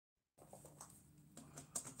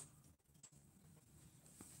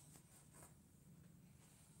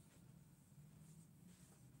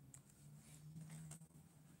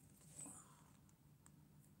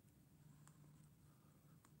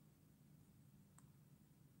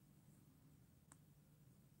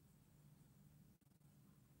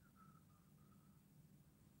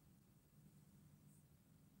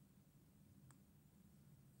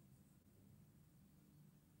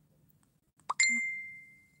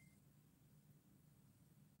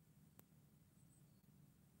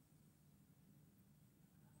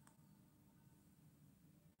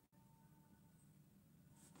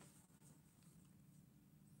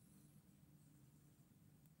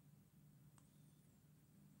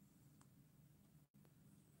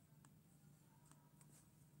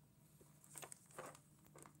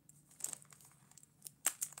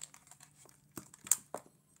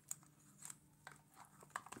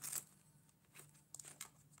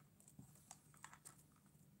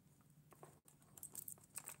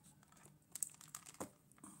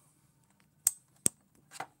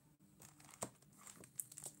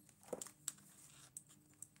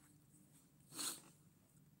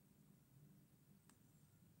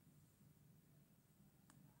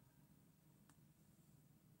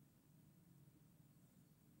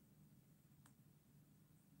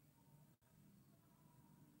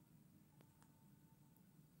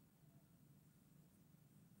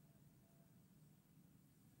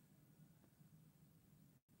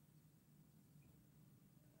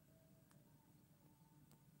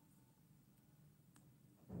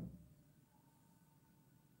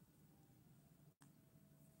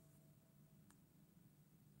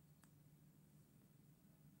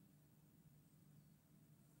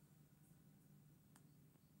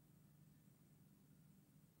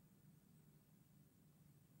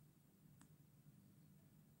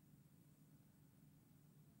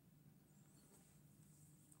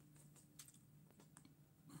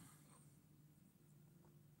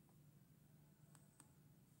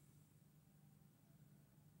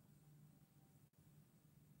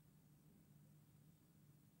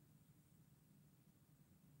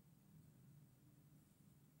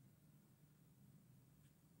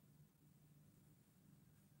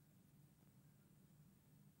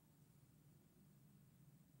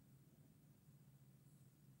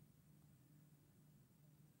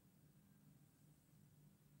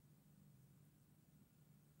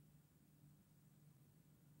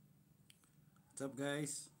What's up,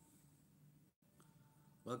 guys?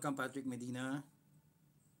 Welcome, Patrick Medina,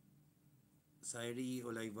 Sairi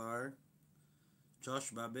Olivar, Josh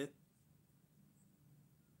Babbitt.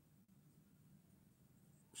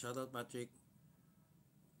 Shout out, Patrick.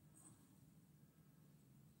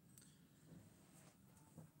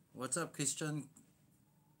 What's up, Christian?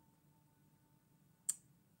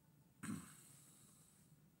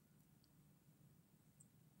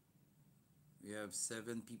 We have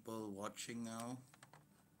 7 people watching now.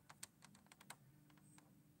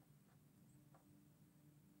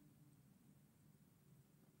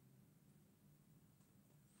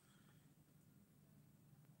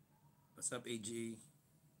 What's up, AG?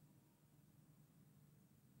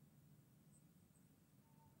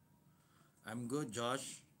 I'm good,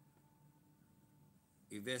 Josh.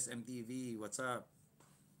 Ives MTV, what's up?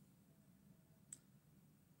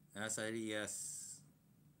 Sairi, yes.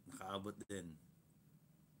 Nakaabot din.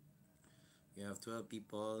 We have 12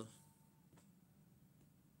 people.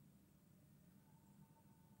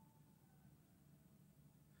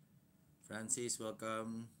 Francis,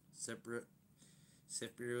 welcome.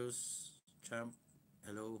 Seprus, Champ,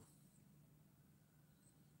 hello.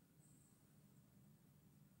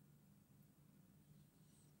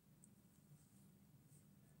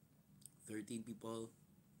 13 people.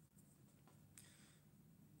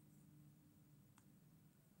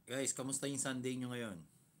 Guys, kamusta yung Sunday nyo ngayon?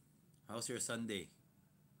 How's your Sunday?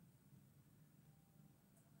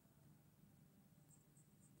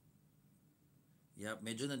 Yeah,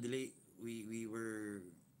 medyo na-delay. We were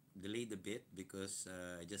delayed a bit because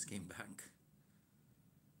I just came back.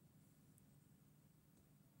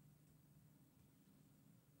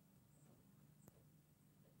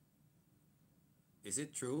 Is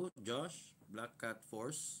it true, Josh? Black Cat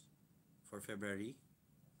Force for February?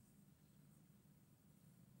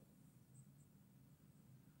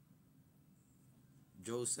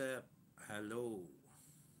 Joseph, hello.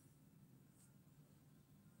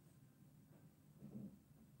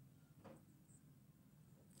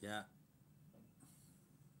 Yeah.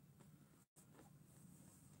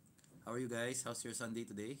 How are you guys? How's your Sunday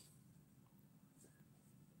today?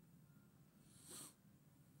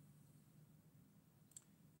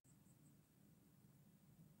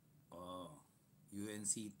 Oh,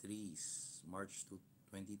 UNC 3s, March to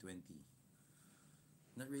 2020.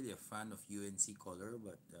 Not really a fan of UNC color,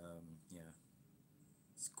 but yeah,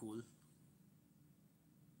 it's cool.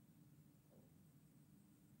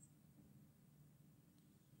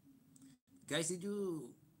 Guys, did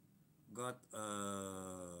you got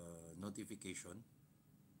a notification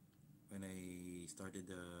when I started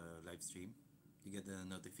the live stream? You get the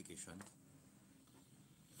notification.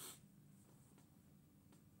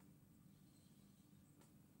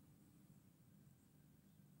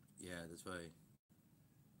 Yeah, that's why.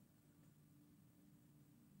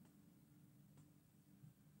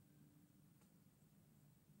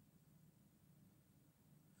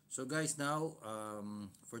 So guys, now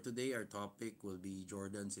for today our topic will be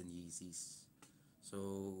Jordans and Yeezys.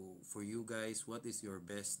 So for you guys, what is your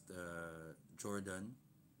best Jordan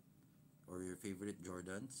or your favorite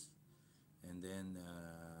Jordans? And then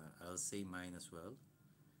I'll say mine as well.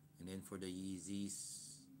 And then for the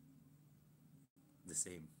Yeezys, the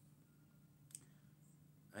same.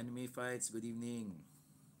 Anime Fights, good evening.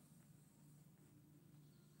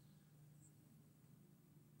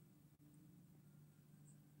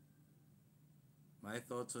 My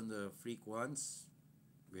thoughts on the Freak ones,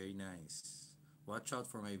 very nice. Watch out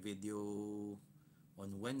for my video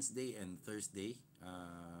on Wednesday and Thursday.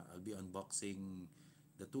 I'll be unboxing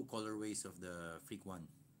the 2 colorways of the Freak one.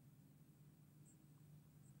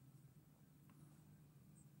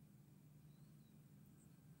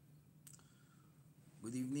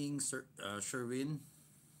 Good evening, Sir Sherwin.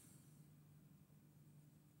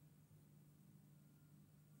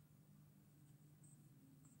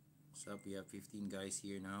 What's up? We have 15 guys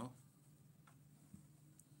here now.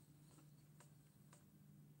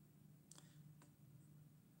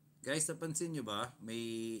 Guys, napansin nyo ba?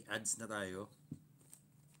 May ads na tayo.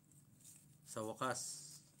 Sa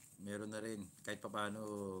wakas, meron na rin. Kahit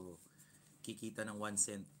papaano, kikita ng 1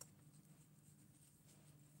 cent.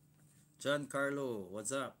 John Carlo, what's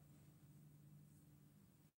up?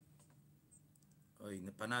 Oy,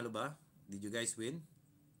 panalo ba? Did you guys win?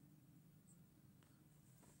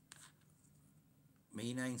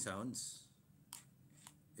 Mahina yung sounds.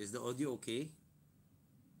 Is the audio okay?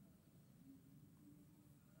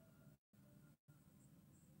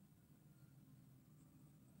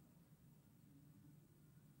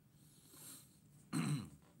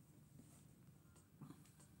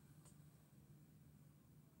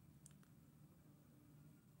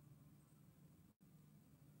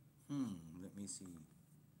 Let me see.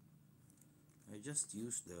 I just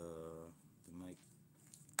used the mic.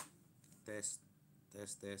 Test,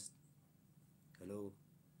 test. Hello.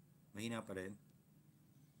 Mahina pa rin.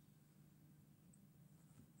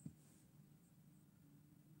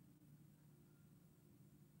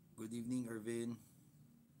 Good evening, Irvin.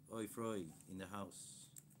 Oy, Froy, in the house.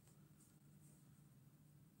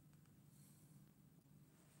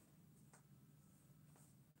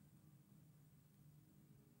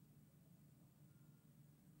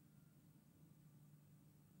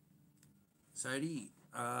 Sorry,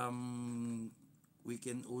 we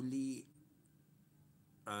can only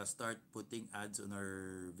start putting ads on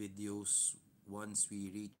our videos once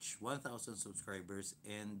we reach 1,000 subscribers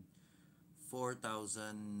and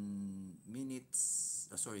 4,000 minutes,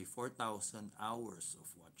 4,000 hours of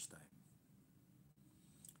watch time.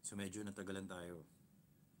 So medyo natagalan tayo.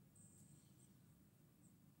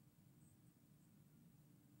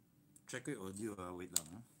 Check ko yung audio ha, wait lang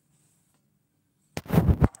ha.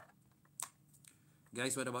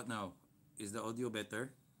 Guys, what about now? Is the audio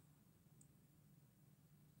better?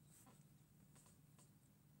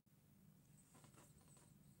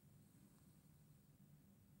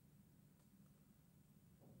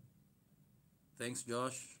 Thanks,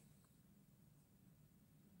 Josh.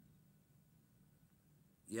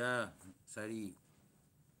 Yeah, sorry.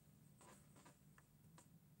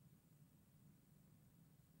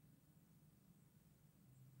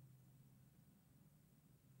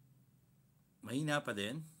 Mahina pa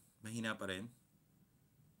din? Mahina pa rin?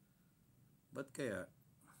 Ba't kaya?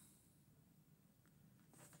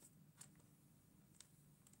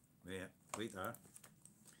 Wait ha.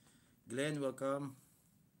 Glenn, welcome.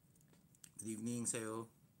 Good evening sa'yo.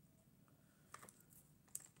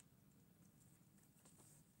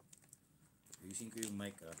 Using ko yung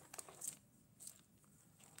mic ha.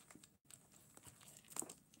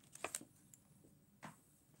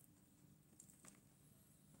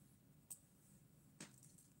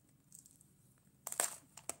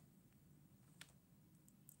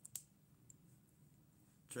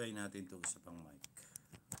 Try natin itong isa pang mic.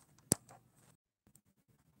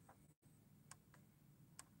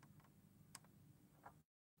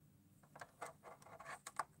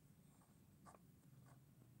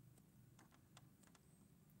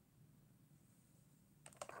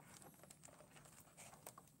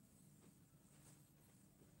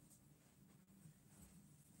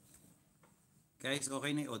 Guys,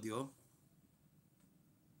 okay na yung audio?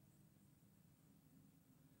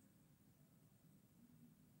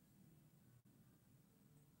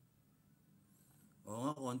 Oo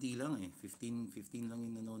nga, konti lang eh. 15 lang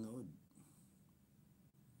yung nanonood.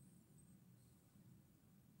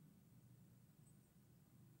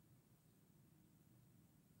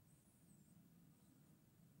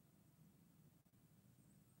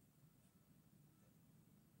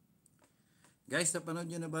 Guys, napanood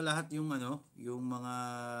nyo na ba lahat yung yung mga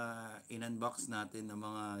in-unbox natin ng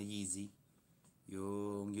mga Yeezy?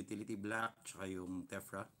 Yung Utility Black, tsaka yung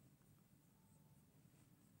Tefra?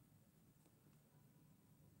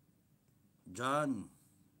 John,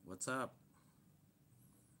 what's up?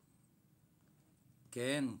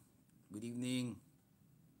 Ken, good evening.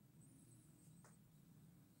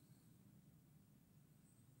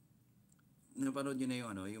 Napanood nyo na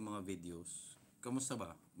yung yung mga videos. Kamusta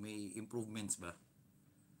ba? May improvements ba?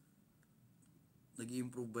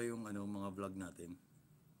 Nag-i-improve ba yung mga vlog natin?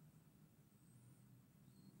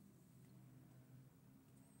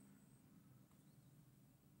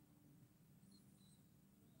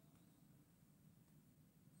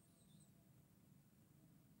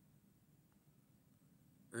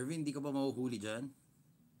 Irvin, di ka ba mahuhuli dyan?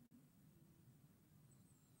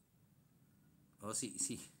 Oh,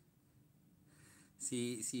 si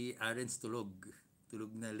Arens tulog.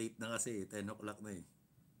 Tulog na, late na kasi, 10 o'clock na eh.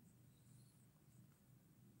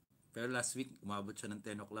 Pero last week, umabot siya ng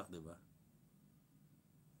 10 o'clock, di ba?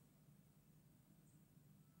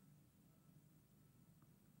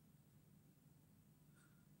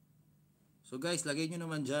 So guys, lagay nyo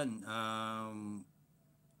naman dyan.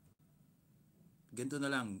 Ganito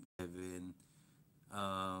na lang, Kevin.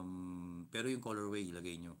 Pero yung colorway,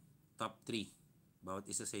 ilagay nyo. Top 3. Bawat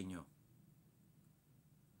isa sa inyo.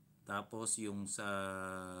 Tapos yung sa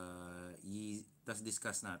tas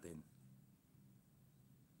discuss natin.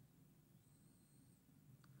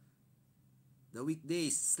 The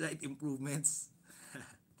weekdays, slight improvements.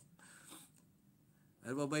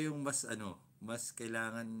 Ano ba yung mas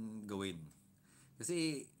kailangan gawin?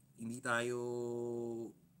 Kasi hindi tayo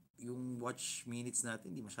yung watch minutes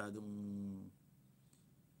natin hindi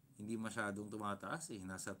masyadong tumataas eh.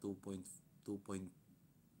 Nasa 2.5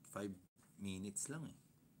 minutes lang eh.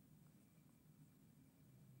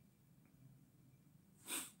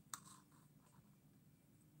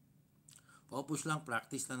 O push lang,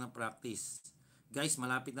 practice lang ng practice. Guys,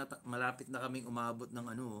 malapit na kaming umabot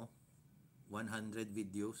ng ano, 100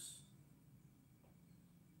 videos.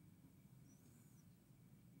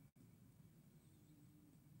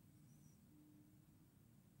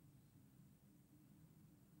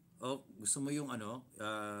 O gusto mo yung ano,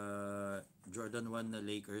 Jordan 1 na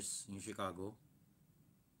Lakers, yung Chicago,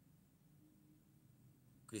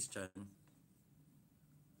 Christian.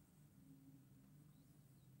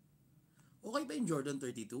 Okay ba yung Jordan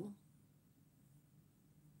 32?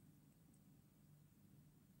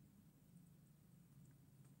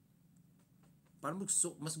 Parang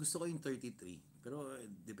mas gusto ko yung 33. Pero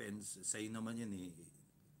depends. Sa'yo naman yun eh.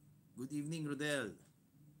 Good evening, Rodel.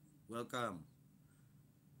 Welcome.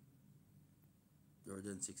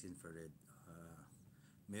 Jordan 6 infrared.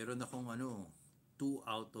 Meron akong ano, 2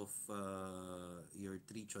 out of your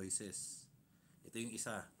 3 choices. Ito yung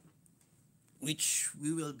isa. Which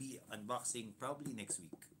we will be unboxing probably next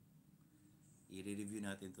week. I-review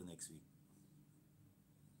natin to next week.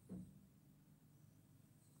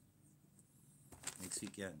 Next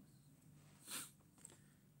week yan.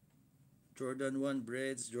 Jordan 1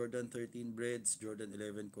 breads, Jordan 13 breads, Jordan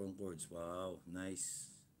 11 Concords. Wow,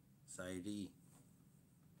 nice. Sairi.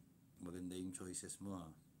 Maganda yung choices mo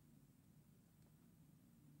ah.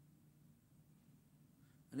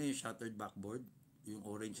 Ano yung shattered backboard? Yung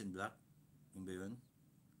orange and black? Yung ba yun?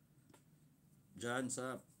 John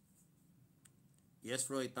Sap. Yes,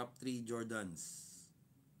 Roy, top 3 Jordans.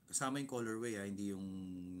 Kasama yung colorway ha, hindi yung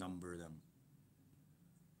number lang.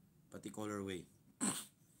 Pati colorway.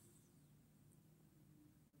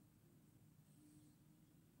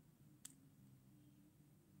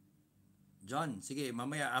 John, sige,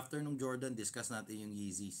 mamaya after nung Jordan, discuss natin yung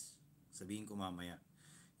Yeezys. Sabihin ko mamaya.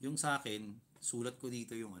 Yung sa akin, sulat ko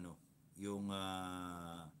dito yung ano, yung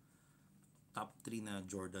top 3 na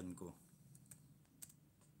Jordan ko.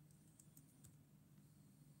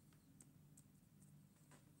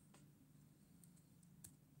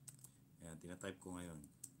 Yan, tinatype ko ngayon.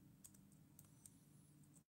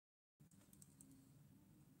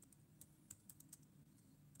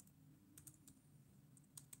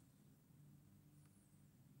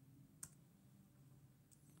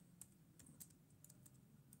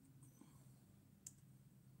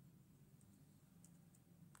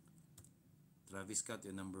 Travis Scott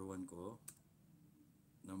yung number 1 ko.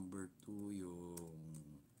 Number 2 yung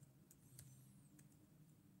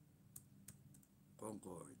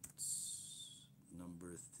Concords.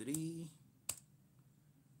 Number 3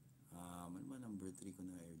 ano ba number 3 ko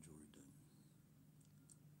na Air Jordan?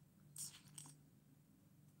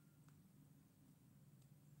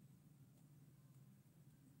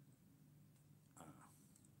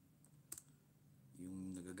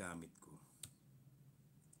 Yung nagagamit ko.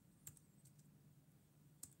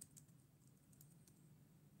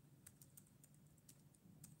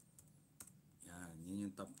 Yun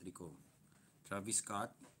yung top 3 ko. Travis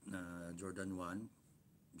Scott na Jordan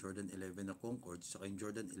 1, Jordan 11 na Concords, saka yung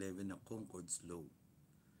Jordan 11 na Concords Low.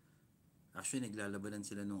 Actually, naglalabanan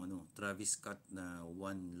sila nung ano, Travis Scott na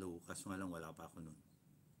 1 low, kaso nga lang wala pa ako nun.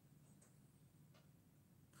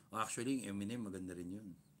 Actually, yung Eminem maganda rin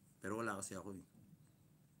yun. Pero wala kasi ako eh.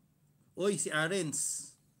 Oy, si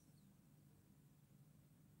Arens!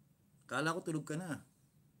 Kala ko tulog ka na.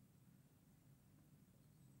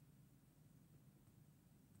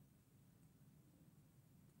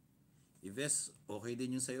 Ives, okay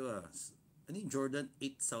din yun sa'yo ah. Ano yung Jordan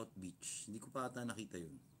 8 South Beach? Hindi ko pa ata nakita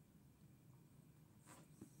yun.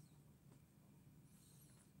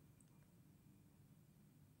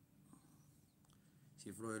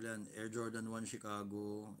 Si Froilan, Air Jordan 1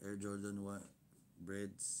 Chicago, Air Jordan 1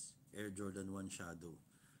 Breads, Air Jordan 1 Shadow.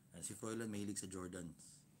 Si Froilan mahilig sa Jordans.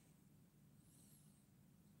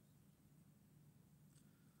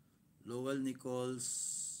 Lowell Nichols,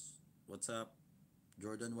 what's up?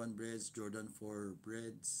 Jordan 1 breads, Jordan 4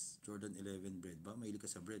 breads, Jordan 11 bread. Ba, mahilig ka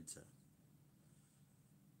sa breads ha?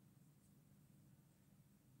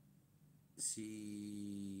 Si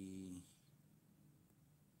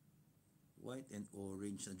white and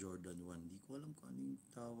orange na Jordan 1. Di ko alam kung ano yung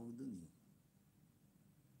tawag dun eh.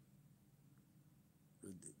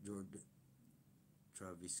 Jordan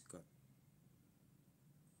Travis Scott.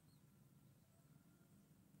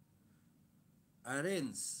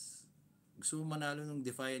 Arens, gusto mo manalo ng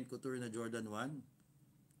Defiant Couture na Jordan 1?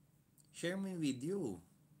 Share mo yung video.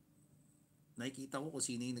 Nakikita ko kung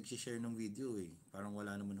sino yung nagsishare ng video eh. Parang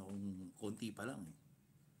wala naman akong konti pa lang eh.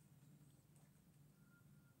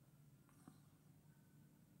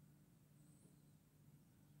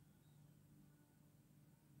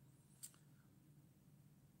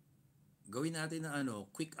 Gawin natin na ano,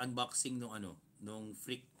 quick unboxing nung ano, nung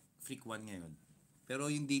Freak One ngayon. Pero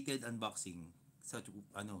yung detailed unboxing sa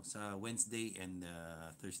ano, sa Wednesday and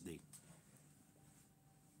Thursday.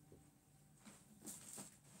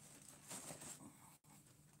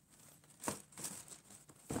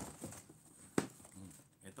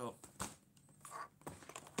 Ito,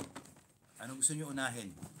 anong gusto niyo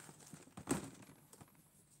unahin?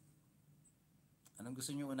 Anong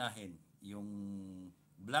gusto niyo unahin? Yung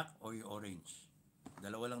black or yung orange?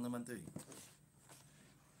 Dalawa lang naman 'to eh.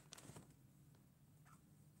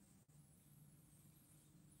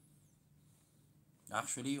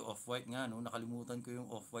 Actually, off-white nga no, nakalimutan ko yung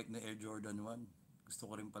off-white na Air Jordan 1. Gusto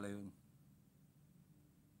ko rin pala yun.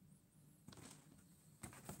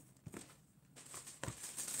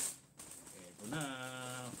 Ito na,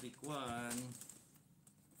 Freak One.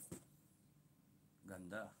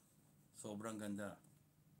 Ganda. Sobrang ganda.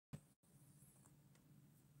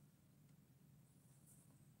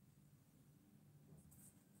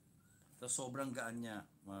 Tapos sobrang gaan niya,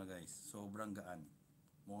 mga guys. Sobrang gaan.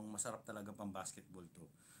 Mukhang masarap talaga pang basketball to.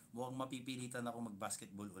 Mukhang mapipilitan ako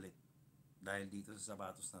mag-basketball ulit. Dahil dito sa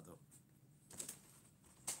sapatos na to.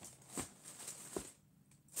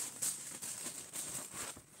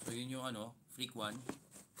 So yun yung ano, Freak One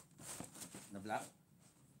na black.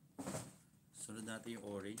 Sunod natin yung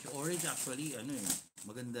orange. Yung orange actually, ano eh,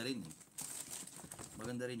 maganda rin eh.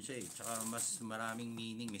 Maganda rin siya eh. Tsaka mas maraming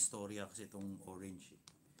meaning, may storya kasi itong orange eh.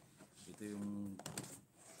 Ito yung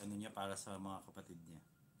ano niya para sa mga kapatid niya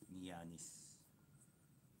ni Yanis.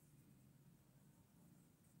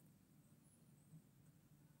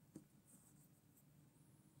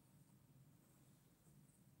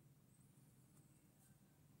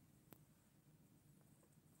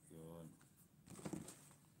 Yun.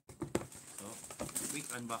 So,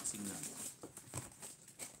 quick unboxing lang.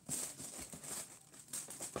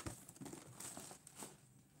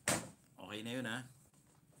 Okay na yun ha.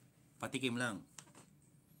 Patikim lang.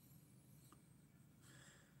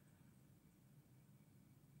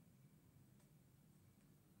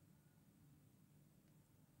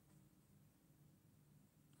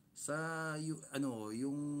 Sa ano,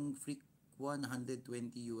 yung Freak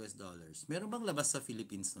 120 US dollars. Meron bang labas sa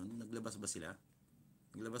Philippines nun? Naglabas ba sila?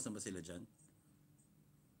 Naglabas na ba sila dyan?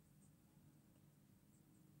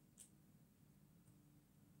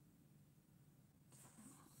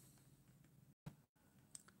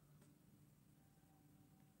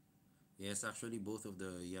 Yes, actually both of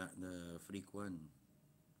the Freak One.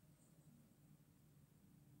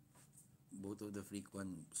 Both of the Freak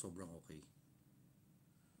One sobrang okay.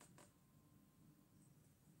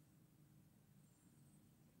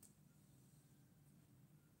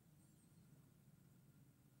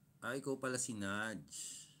 Ah, ikaw pala si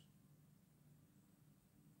Nudge.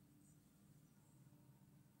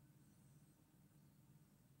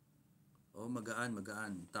 Oh, magaan,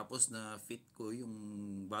 magaan. Tapos na fit ko yung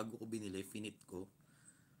bago ko binili, finit ko.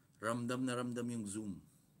 Ramdam na ramdam yung zoom.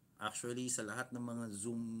 Actually, sa lahat ng mga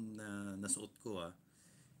zoom na nasuot ko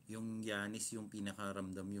yung Yanis yung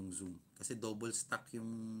pinakaramdam yung zoom. Kasi double stack yung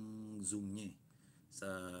zoom niya eh. Sa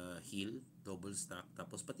heel, double stack.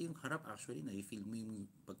 Tapos pati yung harap actually, na-feel mo yung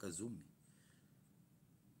pagka-zoom eh.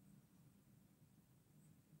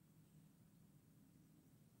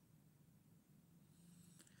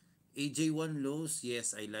 AJ1 Lows,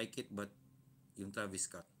 yes, I like it, but yung Travis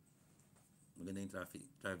Scott. Maganda yung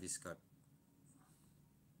Travis Scott.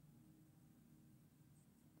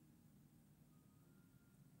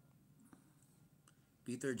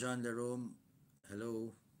 Peter John Larome,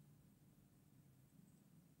 hello.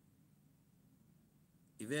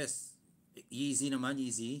 Ives, Yeezy naman,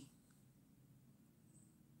 Yeezy.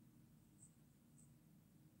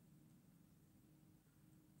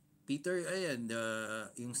 Peter, ayan,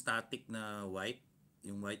 yung static na white,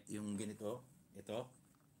 yung ganito, ito.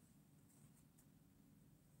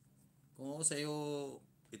 Kung ako sa'yo,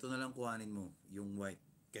 ito na lang kuhanin mo, yung white.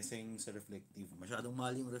 Kasi yung sa reflective. Masyadong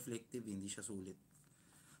mahal yung reflective, hindi siya sulit.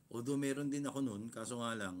 Although meron din ako nun, kaso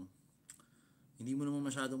nga lang, hindi mo naman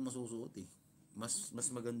masyadong masusuot eh. Mas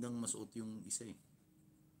magandang masuot yung isa eh.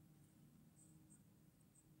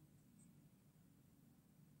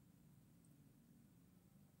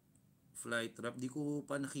 Flight trap, di ko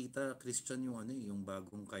pa nakita Christian yung ano eh, yung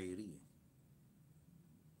bagong Kyrie eh.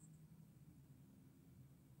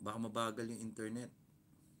 Baka mabagal yung internet.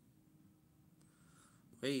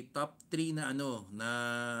 Okay, top 3 na ano, na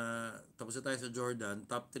tapos na tayo sa Jordan,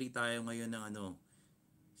 top 3 tayo ngayon ng ano.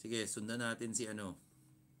 Sige, sundan natin si ano,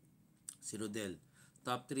 si Rodel.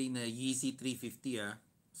 Top 3 na Yeezy 350 ah.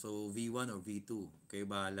 So V1 or V2, kayo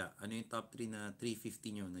bahala. Ano yung top 3 na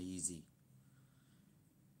 350 nyo na Yeezy?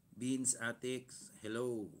 Beans Attics,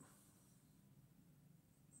 hello.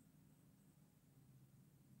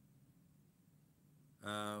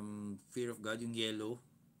 Fear of God, yung yellow.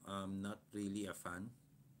 Not really a fan.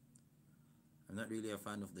 I'm not really a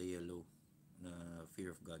fan of the yellow na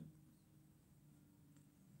Fear of God.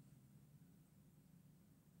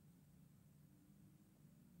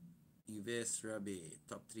 Yves Rabe,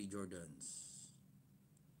 top 3 Jordans.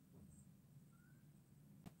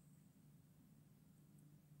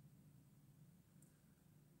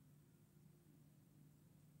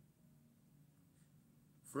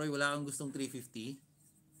 Froy, wala kang gustong 350?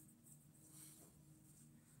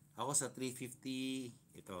 Ako sa 350,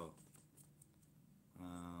 ito.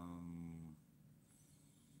 Um,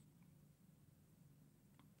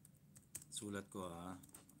 Sulat ko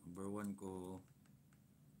Number 1 ko,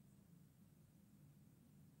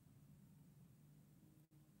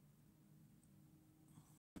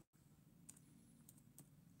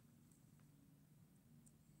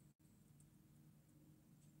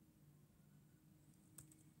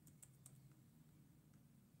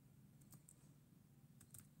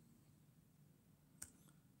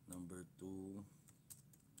 number 2,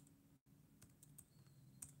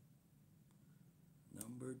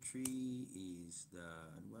 number 3 is the,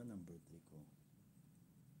 ano ba number 3 ko?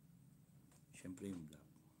 Siyempre yung black.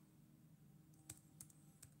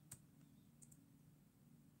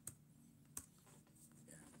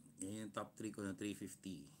 Yan yung top 3 ko na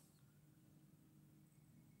 350.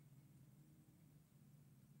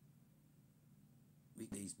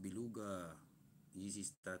 Weekdays, Beluga, Yeezy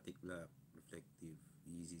Static Black, Reflective,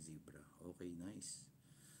 Yeezy Zebra. Okay, nice.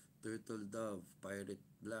 Turtle Dove, Pirate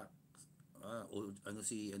Black.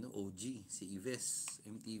 OG, si Ives,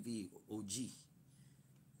 MTV, OG.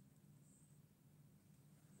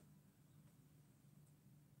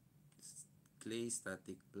 Clay,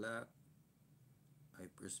 Static Black,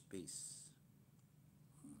 Hyperspace.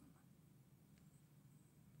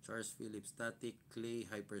 Charles Phillips, Static, Clay,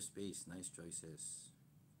 Hyperspace. Nice choices.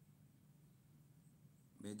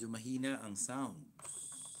 Medyo mahina ang sound.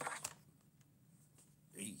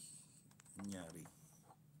 Ay, nangyari.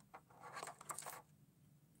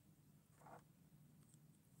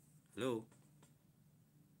 Hello?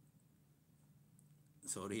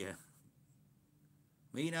 Sorry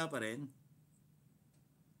Mahina pa rin.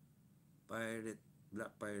 Pirate,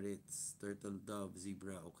 Black Pirates, Turtle Dove,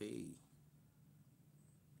 Zebra. Okay.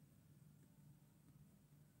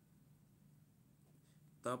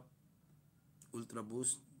 Top Ultra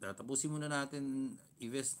Boost. Tapusin muna natin,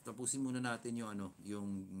 Ives, tapusin muna natin yung yung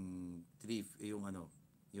thrift, yung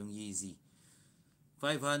Yeezy.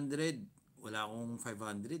 500, wala akong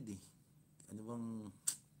 500 eh. Ano bang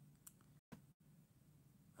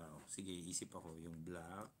sige, isip ako yung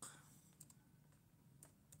black.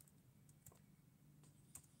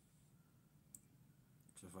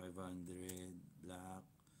 Sa 500, black,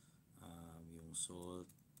 yung salt.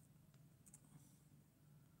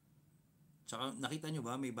 Tsaka nakita nyo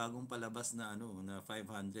ba may bagong palabas na na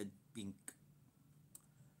 500 pink.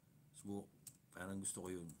 Subok, parang gusto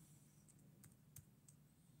ko yun.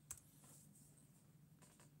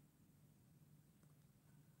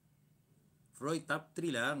 Freud, top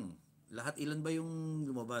 3 lang. Lahat ilan ba yung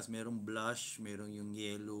lumabas? Merong blush, merong yung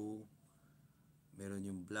yellow, meron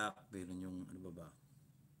yung black, meron yung ano ba?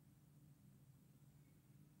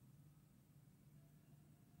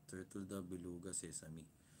 Turtle Dove, Beluga, Sesame.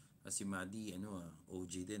 Si Maddie,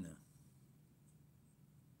 OG din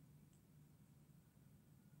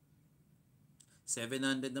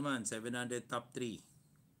 700 naman, 700 top 3.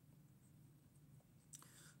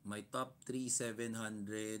 My top 3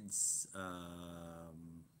 700s,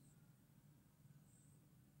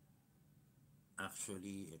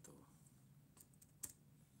 actually, ito.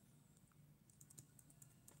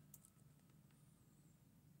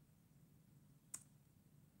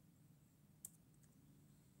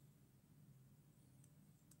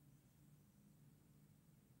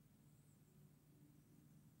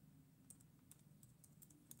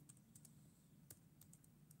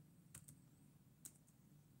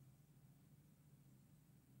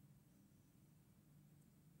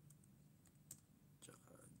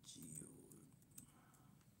 Tsaka Geo.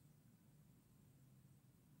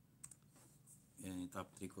 Yan yung top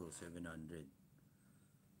 3 ko, 700.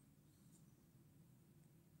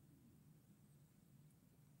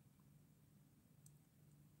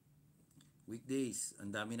 Weekdays,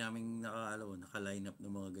 ang dami naming naka-line up ng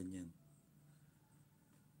mga ganyan.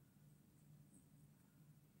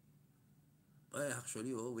 Ay,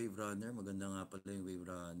 actually, Wave Runner. Maganda nga pala yung Wave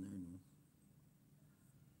Runner, no?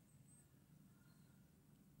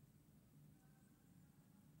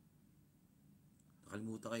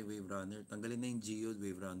 Nakalimutan kay Wave Runner. Tanggalin na yung Geode,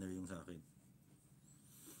 Wave Runner yung sa akin.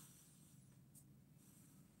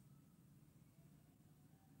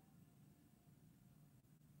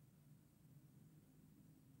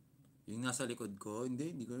 Yung nasa likod ko,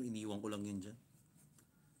 hindi ko, iniwan ko lang yun dyan.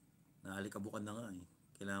 Naalikabukan na nga eh.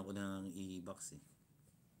 Kailangan ko nang i-box eh.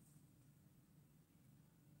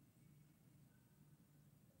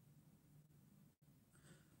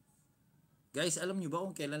 Guys, alam nyo ba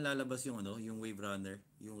kung kailan lalabas yung ano, yung Wave Runner,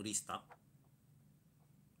 yung restock?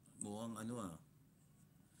 Mukhang ano ah.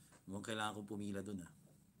 Mukhang kailangan kong pumila dun ah.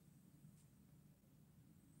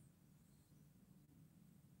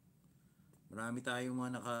 Marami tayong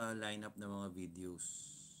mga naka-line up na mga videos.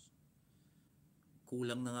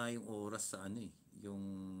 Kulang na nga yung oras sa ano eh. Yung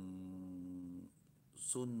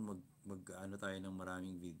soon mag ano tayo ng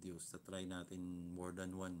maraming videos. Sa try natin more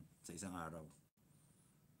than one sa isang araw.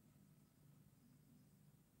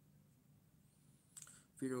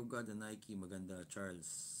 Fear of God na Nike, maganda Charles.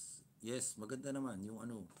 Yes, maganda naman yung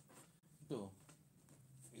ano. Ito.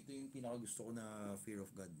 Ito yung pinaka gusto ko na Fear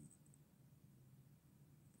of God.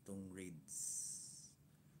 Itong Raids.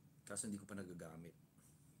 Kaso hindi ko pa nagagamit.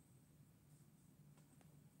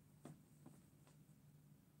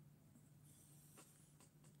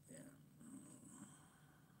 Yeah.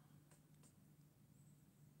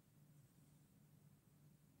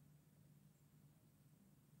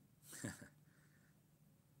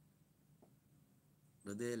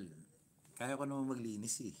 Rodel, kaya ko naman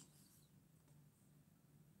maglinis eh.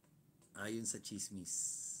 Ayon sa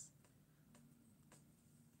chismis.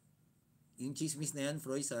 Yung chismis na yan,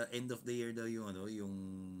 Froy, sa end of the year daw yung ano, yung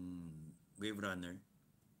Wave Runner.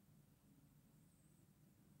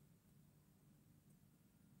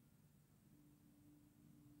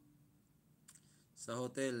 Sa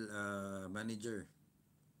hotel, manager,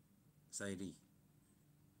 Sairi.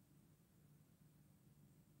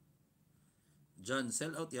 John,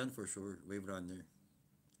 sell out yan for sure, Wave Runner.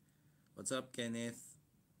 What's up, Kenneth?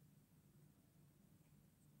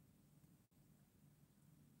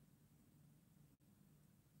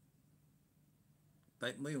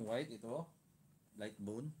 Type mo yung white, ito. Light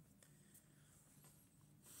bone.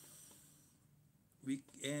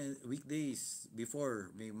 Weekdays, before,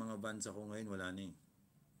 may mga bands ako ngayon, wala na eh.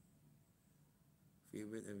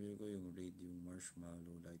 Favorite ever ko yung Raid, yung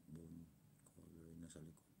Marshmallow, Light Bone, color na sa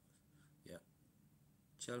likod. Yeah.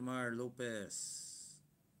 Chelmar Lopez.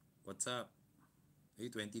 What's up? Hey,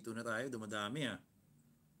 22 na tayo, dumadami ah.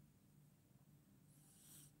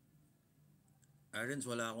 Arens,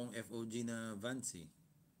 wala akong FOG na Vans eh.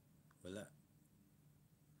 Wala.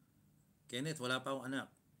 Kenneth, wala pa akong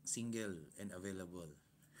anak. Single and available.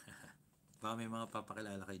 Baka may mga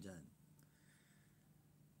papakilala kayo dyan.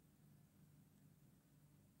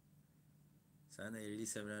 Sana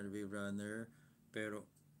i-release 700 Wave Runner. Pero,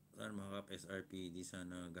 sana makakap SRP. Di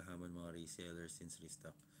sana gahaman mga resellers since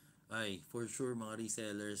restock. Ay, for sure mga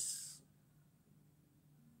resellers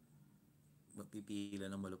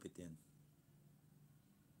mapipila ng malupit yan.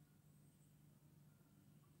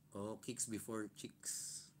 Oh, kicks before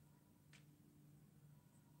chicks.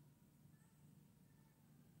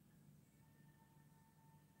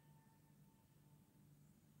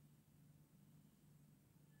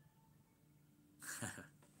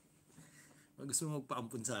 Pag gusto mo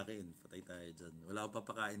magpaampun sa akin, patay tayo dyan. Wala akong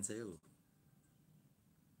papakain sa'yo.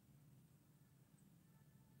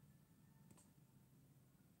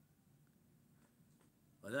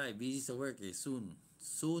 Wala eh, busy sa work eh. Soon.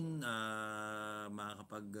 Soon,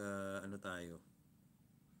 makakapag, ano tayo.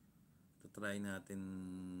 Try natin,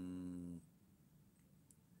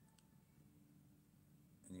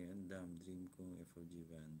 ano yan, damn dream kong FOG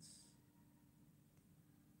Vans.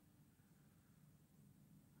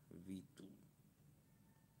 V2.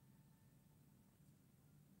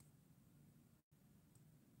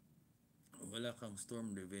 Wala kang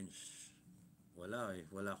Storm Revenge. Wala eh,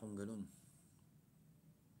 wala akong ganun.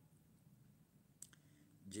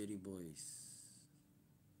 Jerry Boys.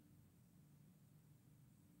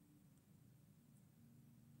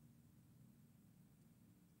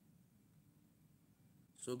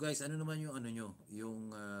 So guys, ano naman yung ano nyo?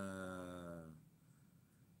 Yung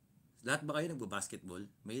lahat ba kayo nagba-basketball?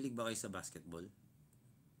 Mahilig ba kayo sa basketball?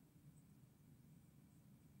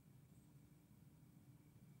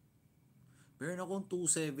 Meron akong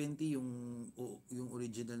 270 yung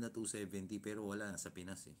original na 270 pero wala sa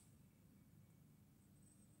Pinas eh.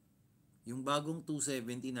 Yung bagong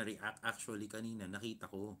 270 na React actually kanina nakita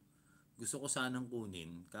ko. Gusto ko sanang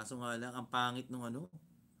kunin. Kaso nga lang ang pangit nung ano.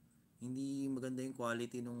 Hindi maganda yung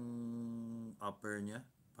quality nung upper niya.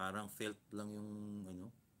 Parang felt lang yung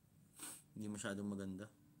ano. Hindi masyadong maganda.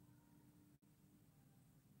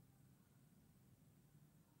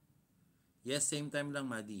 Yes, same time lang,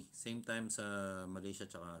 Madi. Same time sa Malaysia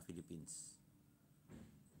tsaka Philippines.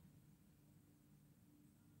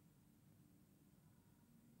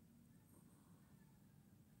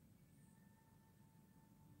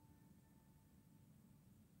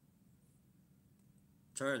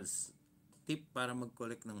 Charles, tip para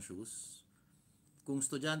mag-collect ng shoes. Kung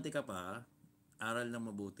estudyante ka pa, aral ng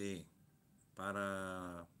mabuti para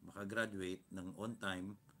makagraduate ng on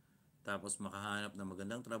time tapos makahanap ng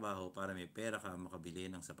magandang trabaho para may pera ka makabili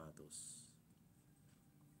ng sapatos.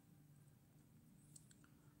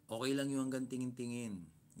 Okay lang yung hanggang tingin-tingin.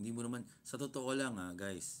 Hindi mo naman, sa totoo lang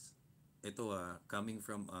guys, ito coming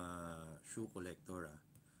from a shoe collector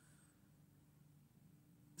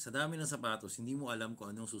sa dami ng sapatos, hindi mo alam kung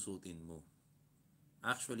anong susutin mo.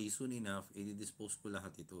 Actually, soon enough, i-dispose ko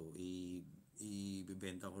lahat ito.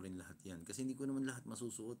 Ibibenta ko rin lahat yan. Kasi hindi ko naman lahat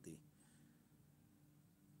masusuot eh.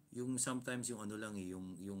 Yung sometimes yung ano lang eh,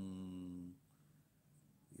 yung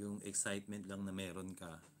excitement lang na meron ka,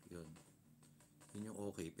 yun. Yun yung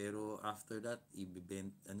okay. Pero after that,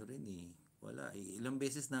 ibibent, ano rin eh, wala. Ilang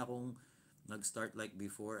beses na akong nag-start like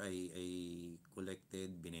before, I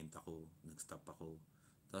collected, binenta ko, nag-stop ako.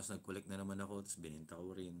 Tapos nag-collect na naman ako, tapos binenta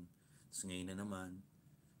ko rin. Tapos ngayon na naman.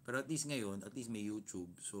 Pero at least ngayon, at least may YouTube.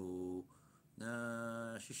 So,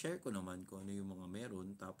 na share ko naman kung ano yung mga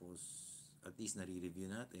meron. Tapos, at least nare-review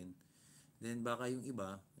natin. Then baka yung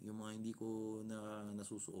iba, yung mga hindi ko na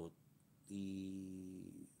nasusuot, i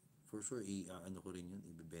for sure ano ko rin yun,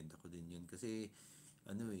 ibebenta ko din yun kasi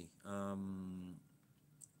ano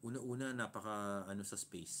una-una napaka ano sa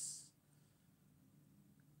space.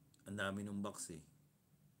 Ang dami ng box eh,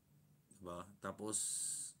 'di ba? Tapos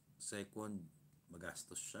second,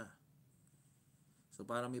 magastos siya. So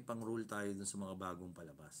para may pang-rule tayo dun sa mga bagong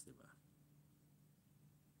palabas, 'di ba?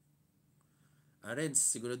 Reds,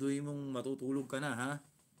 siguraduhin mong matutulog ka na ha.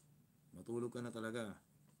 Matulog ka na talaga.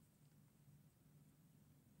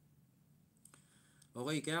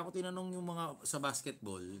 Okay, kaya ako tinanong yung mga sa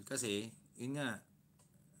basketball kasi yun nga,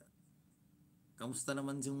 kamusta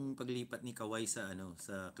naman yung paglipat ni Kawhi sa ano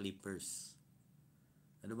sa Clippers?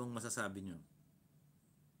 Ano bang masasabi nyo?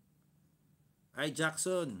 Ay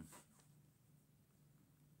Jackson,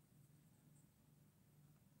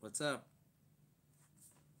 what's up?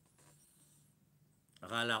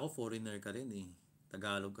 Akala ko foreigner ka rin eh.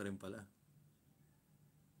 Tagalog ka rin pala.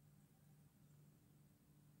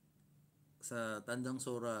 Sa Tandang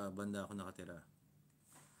Sora, banda ako nakatira.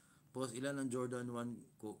 Boss, ilan ang Jordan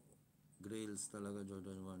 1 ko? Grails talaga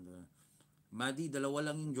Jordan 1. Madi, dalawa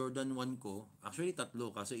lang yung Jordan 1 ko. Actually, tatlo.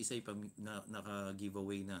 Kaso isa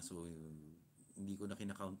naka-giveaway na. So, hindi ko na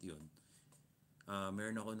kinakount yun.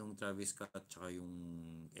 Meron ako nung Travis Scott tsaka yung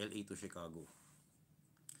LA to Chicago.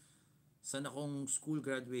 Saan akong school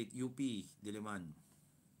graduate? UP, Diliman.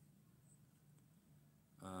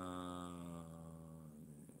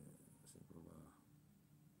 Saan pa ba?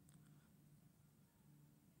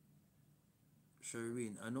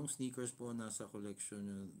 Sherwin, anong sneakers po nasa collection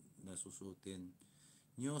nyo na susutin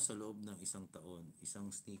nyo sa loob ng isang taon?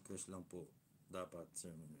 Isang sneakers lang po dapat,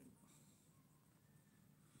 sir.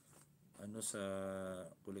 Ano sa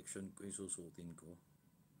collection ko yung susutin ko?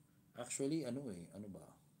 Actually, ano ba?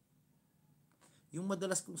 Yung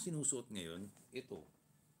madalas kong sinusuot ngayon, ito.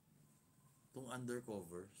 Itong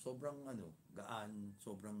undercover, sobrang gaan,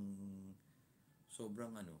 sobrang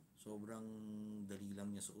dali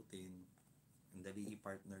lang niya suotin. Ang dali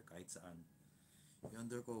i-partner kahit saan. Yung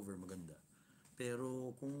undercover maganda.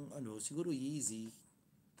 Pero kung siguro Yeezy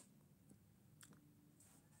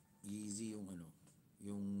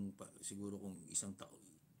yung siguro kung isang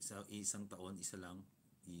taon, isa lang,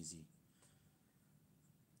 Yeezy.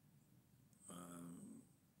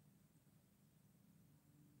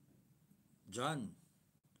 John,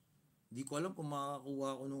 di ko alam kung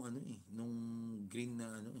makakakuha ko nung green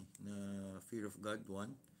na na Fear of God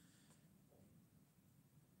one.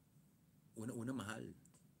 Una-una mahal.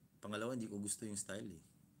 Pangalawa, hindi ko gusto yung style eh.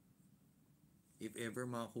 If ever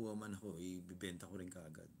makakuha man ako, ibibenta ko rin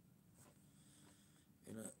kaagad.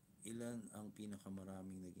 Ilan ang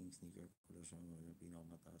pinakamaraming naging sneaker collection mo? Yung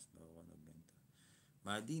pinakamataas ba ako nagbenta?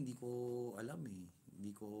 Madi, hindi ko alam eh.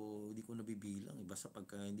 Hindi ko nabibilang eh. Basta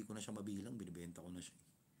pagka hindi ko na siya mabilang, binibenta ko na siya.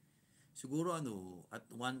 Siguro at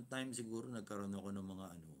one time siguro nagkaroon ako ng mga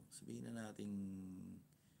sabihin na nating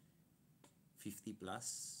 50 plus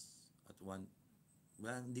at one.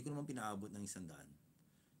 Well, hindi ko naman pinaabot ng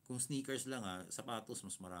 100. Kung sneakers lang sapatos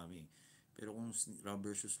mas marami. Pero kung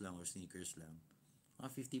rubber shoes lang or sneakers lang, mga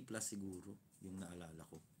 50 plus siguro yung naalala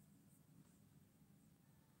ko.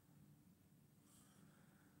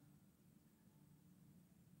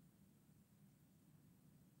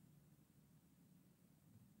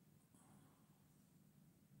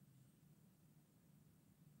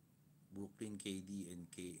 Brooklyn, KD, and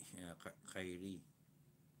Kyrie.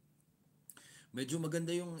 Medyo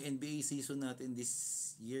maganda yung NBA season natin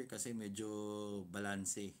this year kasi medyo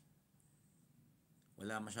balanse.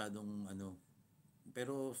 Wala masyadong ano.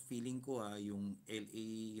 Pero feeling ko yung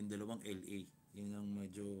LA, yung dalawang LA, yun ang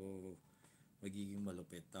medyo magiging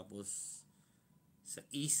malupit. Tapos sa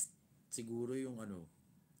East, siguro yung ano,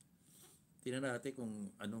 tingnan natin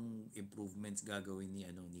kung anong improvements gagawin ni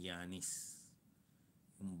Giannis.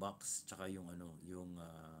 Yung Bucks tsaka yung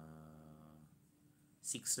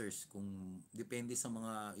Sixers, kung depende sa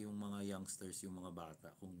yung mga youngsters, yung mga bata,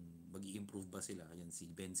 kung magi-improve ba sila. Yan si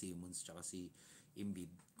Ben Simmons tsaka si Embiid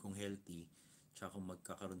kung healthy, tsaka kung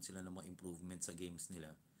magkakaroon sila ng mga improvement sa games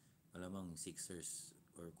nila. Malamang Sixers,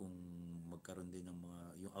 or kung magkaroon din ng mga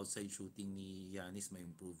yung outside shooting ni Giannis may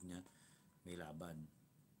improve niya, may laban.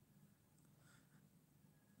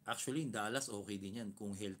 Actually, in Dallas okay din yan.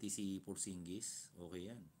 Kung healthy si Porzingis, okay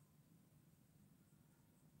yan.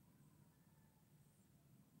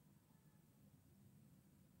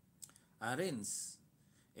 Arens,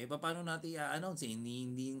 paano natin i-announce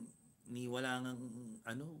ni wala ngang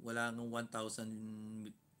wala ngang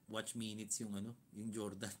 1,000 watch minutes yung yung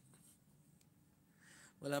Jordan.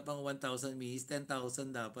 Wala pang 1,000 minutes,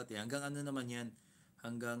 10,000 dapat eh. Hanggang ano naman yan?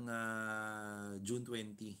 Hanggang June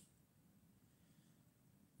 20.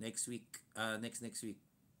 Next week, next week.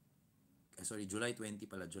 Sorry, July 20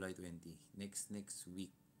 pala, July 20. Next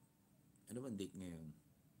week. Ano bang date ngayon?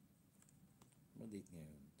 Ano date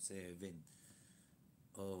ngayon?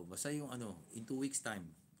 7. Oh, basta yung in 2 weeks time,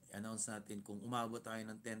 announce natin kung umabot tayo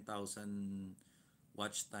ng 10,000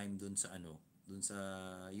 watch time dun sa dun sa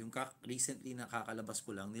yung recently nakakalabas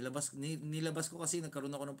ko lang. Nilabas ko kasi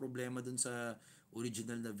nagkaroon ako ng problema dun sa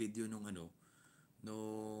original na video nung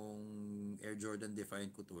nung Air Jordan Defiant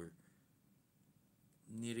Couture.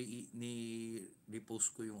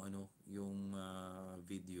 Ni-repost ko yung yung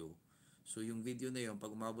video. So yung video na yun, pag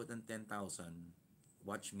umabot ng 10,000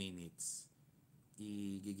 watch minutes,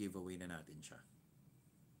 i-giveaway na natin siya.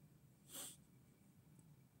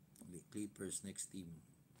 Clippers next team.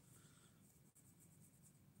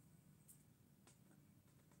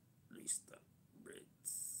 Restart.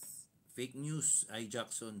 Brits. Fake news.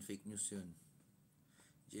 Jackson. Fake news yun.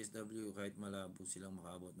 GSW, kahit malabo silang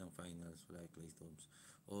makabot ng finals, wala Clay Thompson.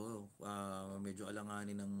 Medyo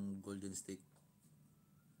alanganin ng Golden State.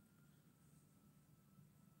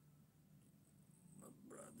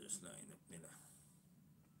 Brothers lineup nila.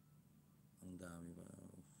 Ang dami pa.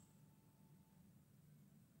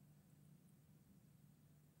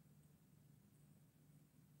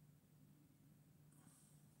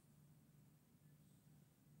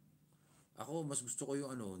 Ako, mas gusto ko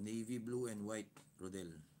yung navy blue and white, Rodel.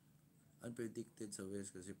 Unpredicted sa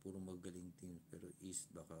West kasi puro magaling teams, pero East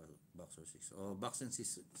baka Bucks or Sixers. Bucks and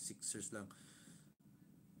Sixers lang.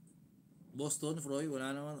 Boston, Froy,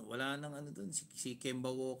 wala nang doon. Si Kemba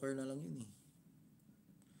Walker na lang yun eh.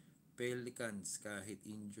 Pelicans, kahit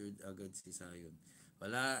injured agad si Zion.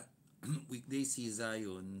 Wala, weekdays si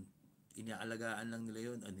Zion, inaalagaan lang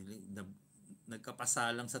nila yun. Nagkapasa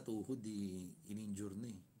lang sa tuhod, in-injure na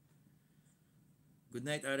eh. Good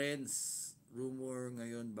night, Arens. Rumor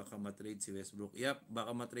ngayon baka matrade si Westbrook. Yep,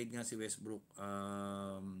 baka matrade nga si Westbrook.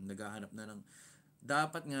 Naghahanap na ng...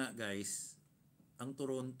 Dapat nga, guys, ang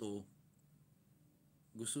Toronto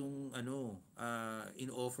gustong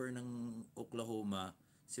in-offer ng Oklahoma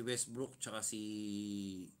si Westbrook tsaka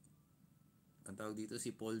ang tawag dito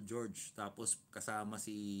si Paul George, tapos kasama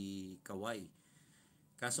si Kawhi.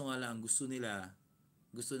 Kaso nga lang, gusto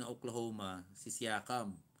ng Oklahoma si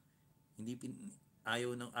Siakam.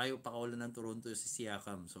 Ayaw pakawalan ng Toronto si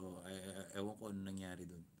Siakam. So ewan ko ano nangyari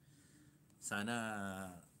doon. Sana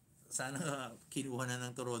kinuha na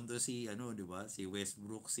ng Toronto si di ba? Si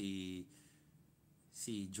Westbrook, si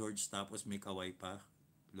George, tapos may Kawhi pa.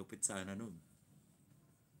 Lupit sana nun.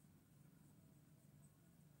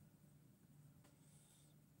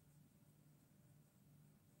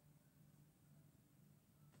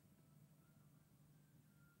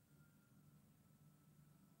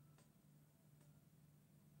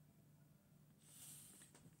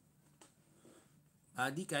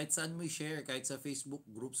 Di kahit saan mo i-share, kahit sa Facebook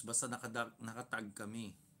groups, basta nakatag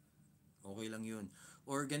kami. Okay lang yun.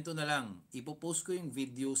 Or ganito na lang, ipopost ko yung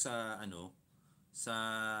video sa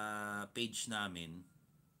page namin.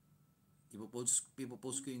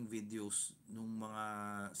 Ipopost ko yung videos nung mga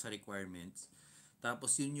sa requirements.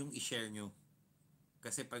 Tapos yun yung i-share nyo.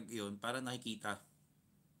 Kasi pag yun, para nakikita.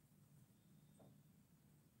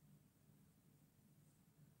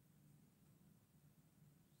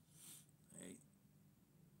 Ay.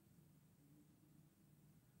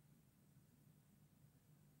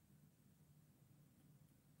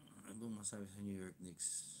 Masabi sa New York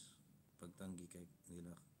Knicks pagtanggi kay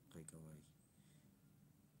nila kay Kawhi.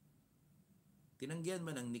 Tinanggihan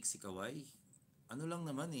man ng Knicks si Kawhi. Ano lang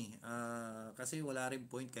naman kasi wala rin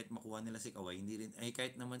point kahit makuha nila si Kawhi, hindi rin ay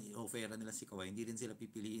kahit naman i-offera nila si Kawhi, hindi rin sila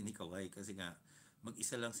pipiliin ni Kawhi kasi nga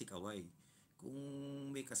mag-isa lang si Kawhi. Kung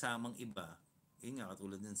may kasamang iba, yun nga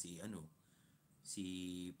katulad ng si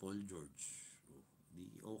Paul George. Oh, di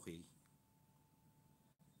okay.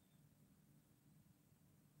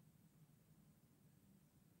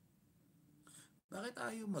 Bakit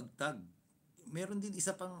ayaw mag-tag? Meron din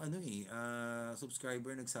isa pang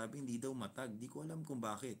subscriber nagsabi hindi daw matag. Di ko alam kung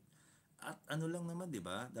bakit. At ano lang naman, 'di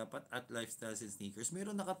ba? Dapat at Lifestyles and Sneakers.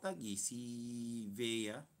 Meron nakatag si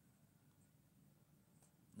Vea.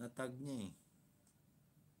 Natag niya eh.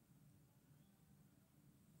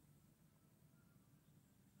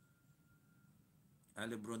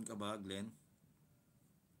 Lebron ka ba, Glenn?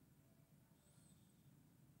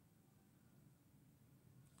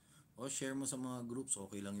 O share mo sa mga groups,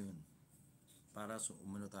 okay lang 'yun. Para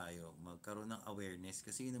umano tayo, magkaroon ng awareness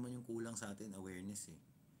kasi yun naman yung kulang sa atin, awareness eh.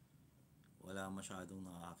 Wala masyadong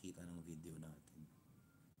nakakita ng video natin.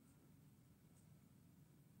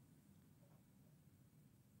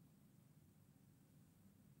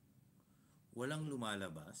 Walang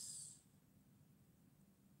lumalabas.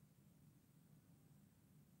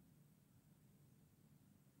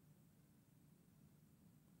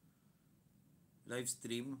 Live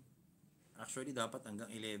stream, actually dapat hanggang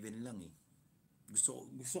 11 lang eh.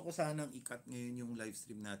 Gusto ko sanang i-cut ngayon yung live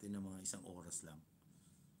stream natin ng mga isang oras lang.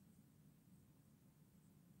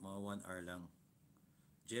 Mga 1 hour lang.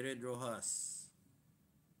 Jared Rojas.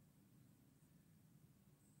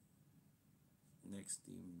 Next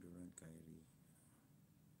team, Durant, Kyrie.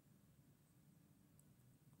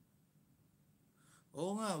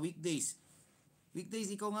 Oo nga, weekdays.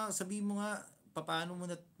 Weekdays, ikaw nga, sabi mo nga, paano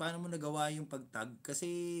mo nagawa yung pagtag?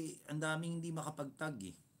 Kasi ang daming hindi makapagtag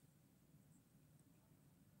eh.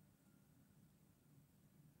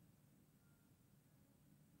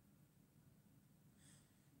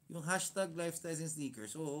 Yung hashtag lifestyles and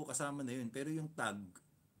sneakers, oo, kasama na yun. Pero yung tag,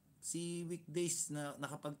 si weekdays na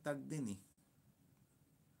nakapag-tag din eh.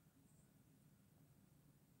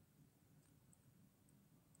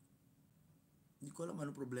 Hindi ko alam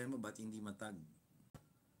ano problema, ba't hindi matag.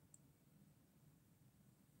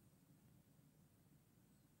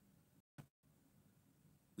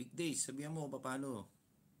 Weekdays, sabihan mo paano.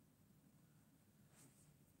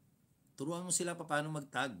 Turuan mo sila paano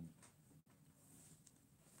mag-tag.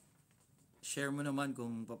 Share mo naman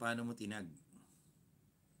kung paano mo tinag.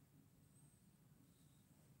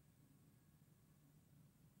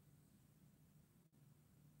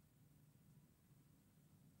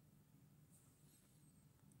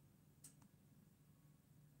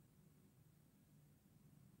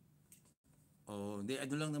 Oh, hindi,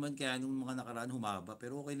 ano lang naman kaya nung mga nakaraan humaba.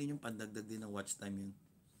 Pero okay din yung pandagdag din ng watch time yun.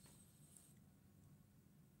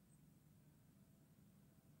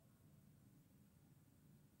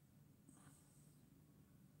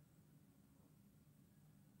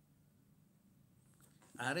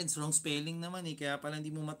 Renz, wrong spelling naman eh. Kaya pala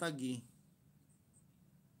hindi mo matag eh.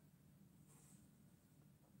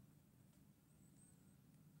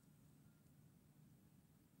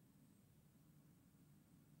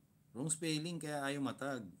 Wrong spelling kaya ayaw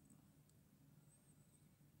matag.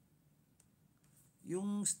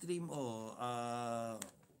 Yung stream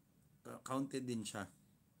counted din siya.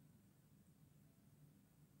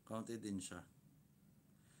 Counted din siya.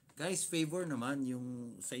 Guys, favor naman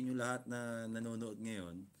yung sa inyo lahat na nanonood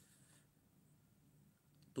ngayon.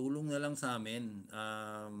 Tulong na lang sa amin.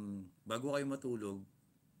 Bago kayo matulog,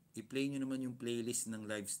 i-play nyo naman yung playlist ng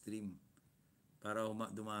live stream para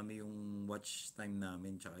dumami yung watch time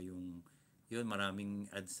namin tsaka yun maraming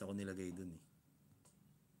ads ako nilagay dun eh.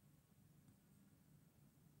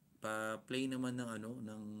 Pa-play naman ng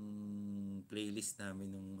ng playlist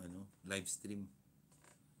namin ng live stream.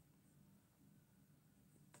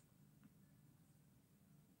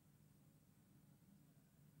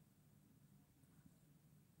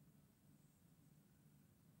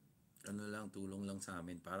 Ano lang, tulong lang sa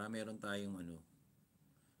amin para meron tayong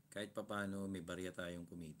kahit papaano may barya tayong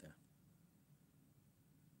kumita.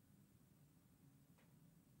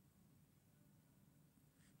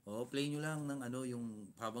 O play nyo lang ng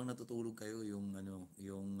yung habang natutulog kayo yung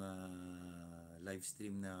live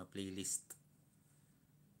stream na playlist.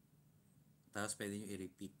 Tapos pwede nyo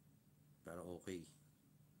i-repeat para okay.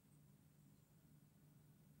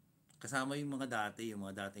 Kasama yung mga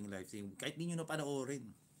dating live stream. Kahit di nyo na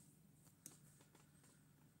panoorin.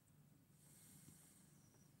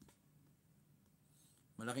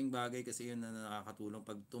 malaking bagay kasi yun na nakakatulong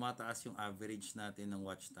pag tumataas yung average natin ng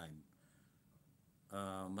watch time.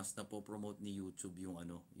 Mas napopromote ni YouTube yung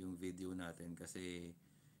yung video natin kasi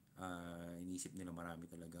inisip nila marami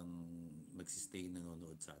talagang magsistay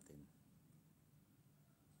nanonood sa atin.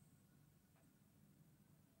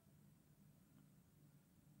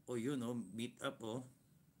 Yun meet up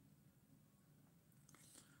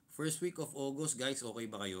First week of August guys, okay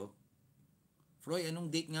ba kayo? Froy,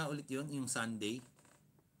 anong date nga ulit yun? Yung Sunday?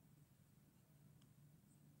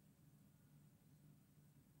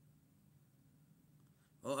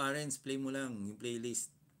 Arens, play mo lang yung playlist.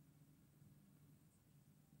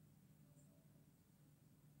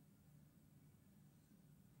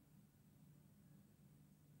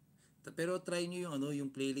 Pero try niyo yung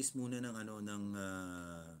yung playlist muna ng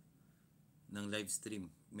ng live stream.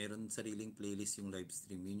 Meron sariling playlist yung live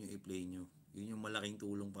stream. Yun yung i-play nyo. Yun yung malaking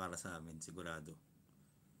tulong para sa amin, sigurado.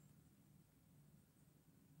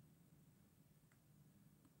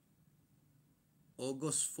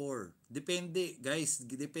 August 4. Depende, guys.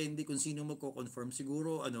 Depende kung sino magko-confirm.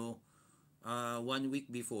 Siguro, 1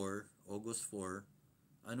 week before, August 4,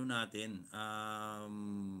 natin,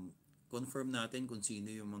 confirm natin kung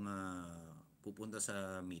sino yung mga pupunta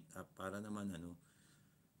sa meetup para naman,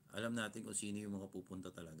 alam natin kung sino yung mga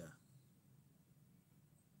pupunta talaga.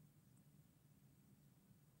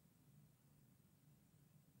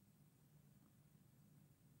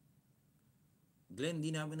 Glenn,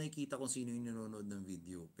 di namin nakikita kung sino yung nanonood ng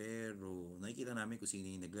video. Pero nakikita namin kung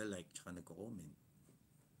sino yung nagla-like tsaka nagko-comment.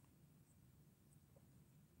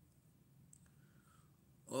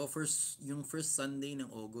 Yung first Sunday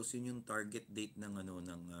ng August, yun yung target date ng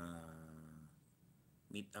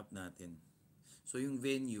meet up natin. So yung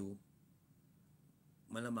venue,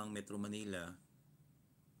 malamang Metro Manila.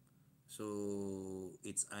 So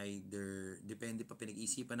it's either, depende pa,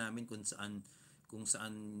 pinag-isipan namin kung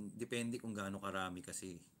saan depende kung gaano karami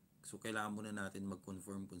kasi. So kailangan muna natin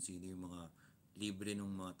mag-confirm kung sino yung mga libre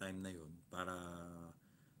nung mga time na yon para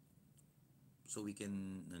so we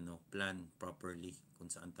can plan properly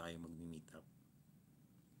kung saan tayo mag-meet up.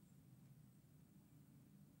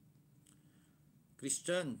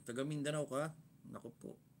 Christian, taga Mindanao ka? Nako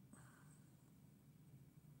po.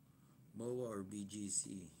 BOA or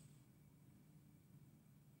BGC?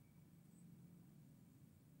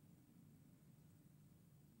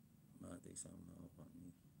 Matay sa mga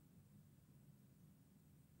kami.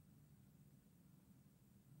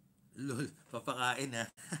 Lol, papakain ha.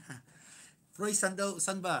 Froy, saan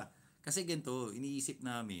ba? Kasi ganito, iniisip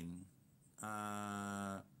namin,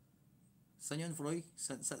 saan yun, Froy?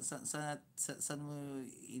 Saan mo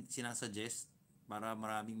sinasuggest para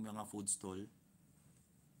maraming mga food stall?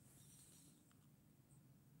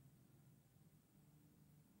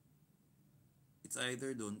 It's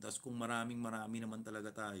either doon, tas kung marami naman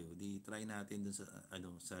talaga tayo, di try natin doon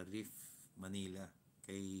sa Reef Manila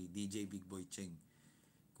kay DJ Big Boy Cheng.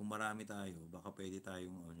 Kung marami tayo, baka pwede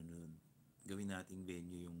tayong doon. Gawin nating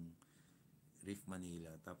venue yung Reef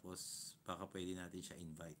Manila, tapos baka pwede natin siya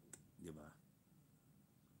invite, di ba?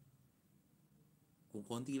 Kung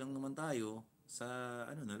konti lang naman tayo, sa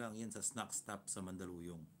na lang yan, sa snack stop sa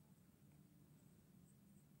Mandaluyong.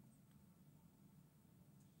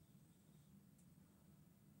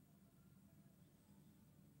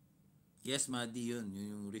 Yes, Madi yun. Yun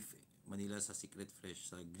yung Reef Manila sa Secret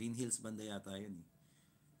Fresh. Sa Green Hills banda yata yun eh.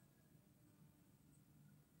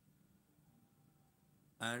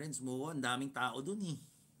 Arens, Moa, ang daming tao dun eh.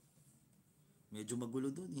 Medyo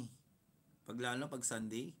magulo dun eh. Pag lalo pag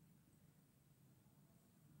Sunday,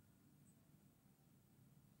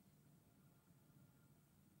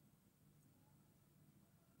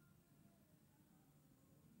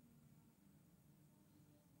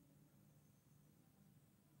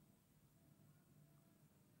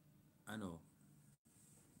 ano.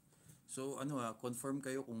 So confirm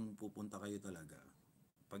kayo kung pupunta kayo talaga.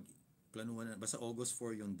 Pag planuhan na, basta August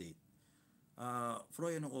 4 yung date.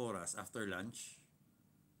 Froy, anong oras? After lunch?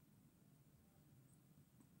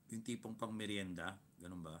 Yung tipong pang merienda?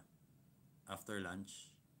 Ganun ba? After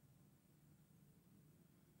lunch?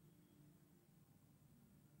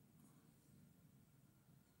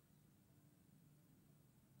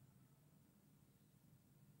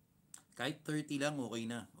 Kahit 30 lang, okay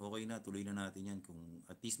na. Okay na, tuloy na natin yan. Kung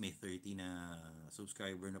at least may 30 na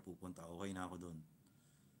subscriber na pupunta, okay na ako doon.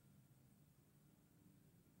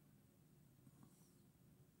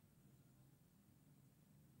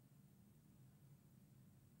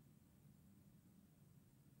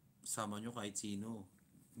 Sama nyo kahit sino.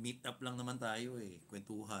 Meet up lang naman tayo eh.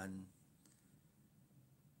 Kwentuhan.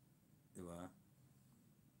 Di ba?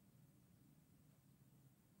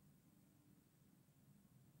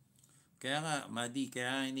 Kaya nga, Madi,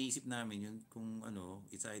 kaya iniisip namin yun kung ano,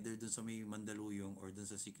 it's either dun sa may Mandaluyong or dun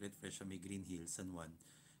sa Secret Fresh sa may Green Hills, San Juan.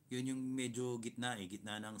 Yun yung medyo gitna eh,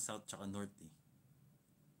 gitna ng south tsaka north eh.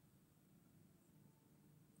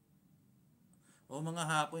 O mga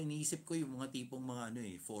hapon, iniisip ko yung mga tipong mga ano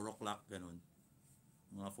eh, 4 o'clock ganun.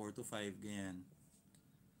 Mga 4 to 5 ganyan.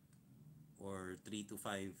 Or 3 to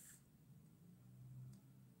 5.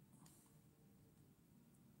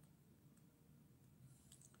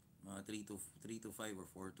 Mga 3 to 5 or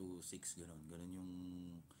 4 to 6 ganun. Ganun yung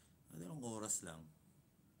anong oras lang.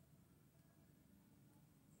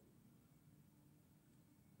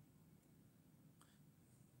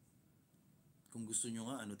 Kung gusto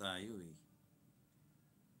nyo nga ano tayo eh.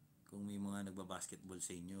 Kung may mga nagba-basketball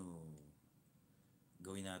sa inyo,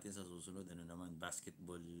 gawin natin sa susunod ano naman,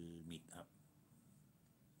 basketball meet up.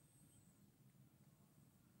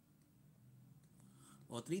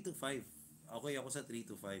 O 3 to 5. Okay ako sa 3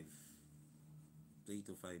 to 5. 3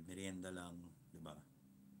 to 5, merienda lang, 'di ba?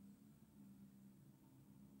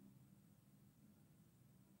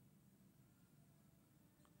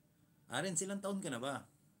 Aren, silang taon ka na ba?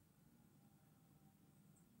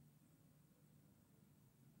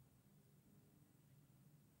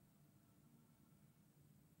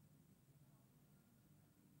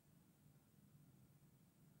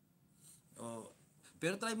 O,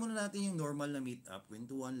 pero try muna natin yung normal na meet up,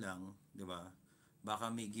 kwentuhan lang, 'di ba?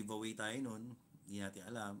 Baka may giveaway tayo noon, hindi natin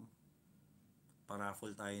alam.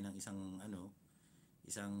 Paraffle tayo ng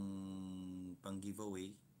isang pang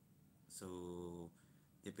giveaway. So,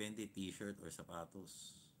 depende t-shirt or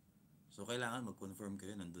sapatos. So, kailangan mag-confirm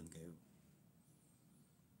kayo, nandun kayo.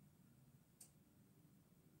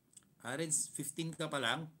 Aren, 15 ka pa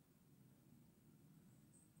lang?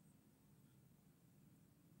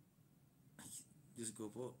 Ay, Diyos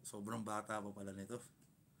ko po, sobrang bata pa pala nito.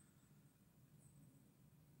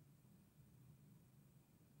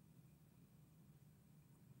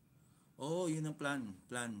 Oo, yun ang plan.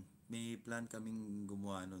 Plan. May plan kaming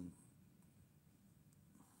gumawa nun.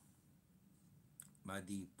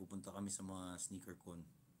 Madi, pupunta kami sa mga sneaker con.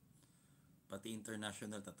 Pati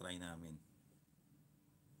international tatry namin.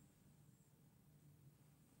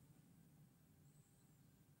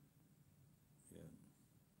 Yun.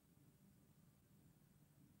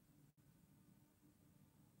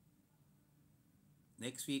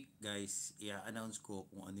 Next week, guys, i-announce ko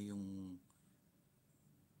kung ano yung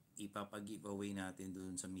ipapag-giveaway natin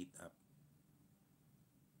doon sa meetup.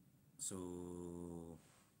 So,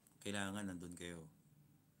 kailangan nandun kayo.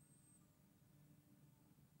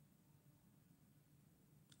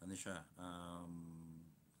 Ano siya?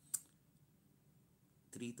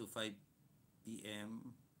 3 to 5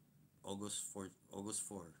 p.m. August 4. August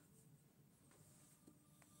 4.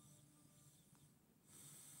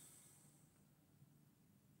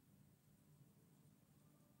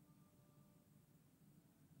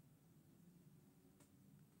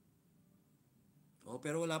 Oh,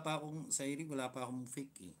 pero wala pa akong sa iring, wala pa akong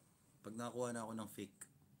fake eh. Pag nakakuha na ako ng fake,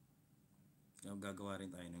 gagawa rin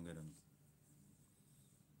tayo ng ganun.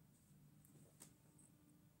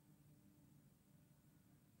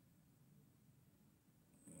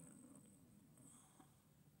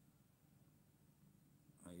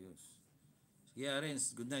 Ayos. Sige,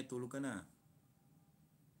 Arens, good night. Tulog ka na.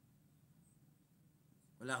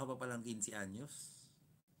 Wala ka pa palang 15 anyos.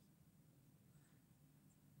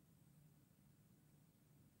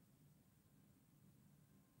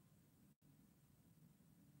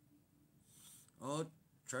 Oh,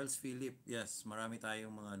 Charles Philip. Yes, marami tayong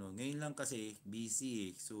mga ano. Ngayon lang kasi busy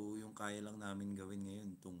eh. So, yung kaya lang namin gawin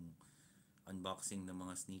ngayon tong unboxing ng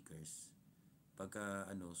mga sneakers. Pagka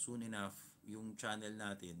soon enough, yung channel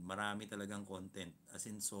natin, marami talagang content. As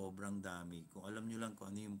in, sobrang dami. Kung alam nyo lang kung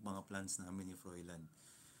ano yung mga plans namin ni Froilan.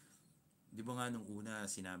 Di ba nga nung una,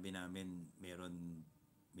 sinabi namin,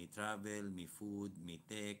 may travel, may food, may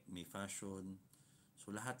tech, may fashion. So,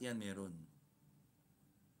 lahat yan meron.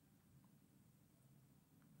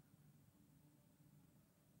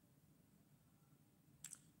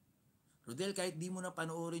 Rodel, kahit di mo na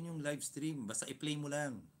panoorin yung live stream, basta i-play mo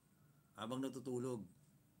lang habang natutulog.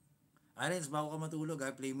 Arens, bago ka matulog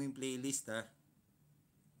ha, play mo yung playlist ha.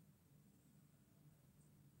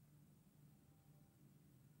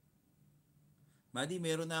 Madi,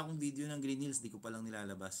 meron na akong video ng Green Hills, di ko palang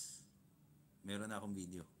nilalabas. Meron na akong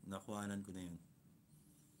video, nakuhanan ko na yun.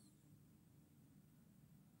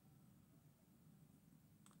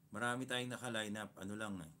 Marami tayong naka-line up, ano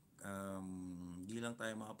lang di lang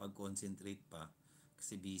tayo makapag-concentrate pa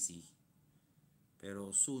kasi busy.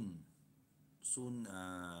 Pero soon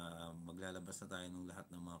maglalabas na tayo ng lahat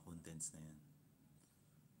ng mga contents na yan.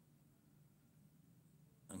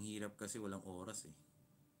 Ang hirap kasi walang oras eh.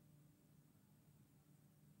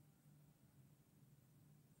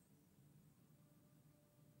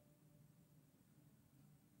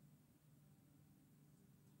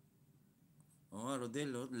 Oo nga,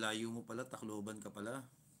 Rodel, oh, layo mo pala, Tacloban ka pala.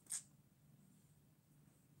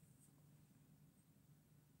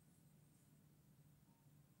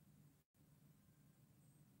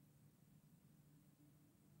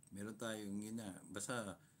 Meron tayong yun na.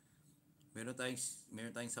 Basta meron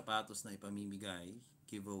tayong sapatos na ipamimigay,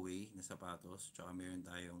 giveaway na sapatos, tsaka meron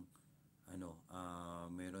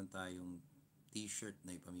tayong t-shirt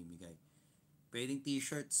na ipamimigay. Pwedeng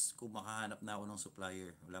t-shirts kung makahanap na ako ng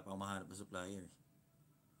supplier. Wala pa akong mahanap na supplier.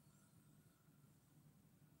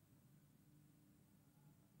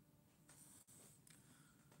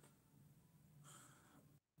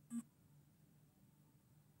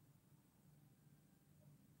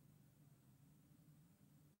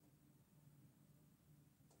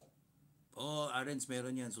 Oh, Arends,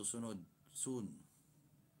 meron yan susunod. Soon.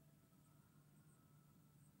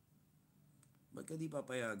 Ba't ka di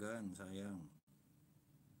papayagan? Sayang.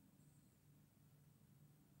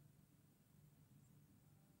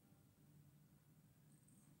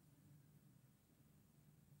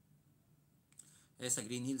 Sa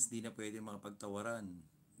Green Hills, di na pwede makapagtawaran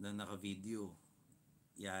na naka-video.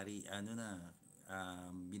 Yari, ano na,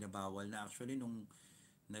 binabawal na. Actually, nung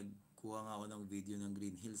nagkuha nga ako ng video ng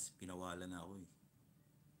Green Hills, pinawalan na ako eh.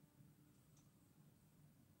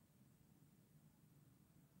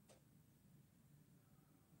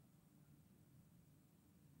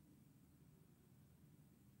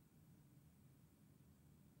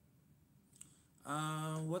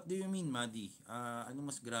 What do you mean, Madi? Ano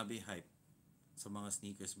mas grabe hype sa mga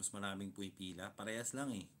sneakers? Mas maraming pumipila? Parehas lang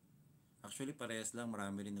eh. Actually, parehas lang.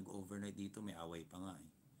 Marami rin nag-overnight dito. May away pa nga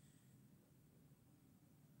eh.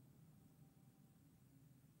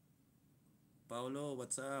 Paolo,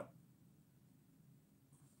 what's up?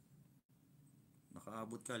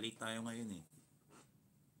 Nakaabot ka. Late tayo ngayon eh.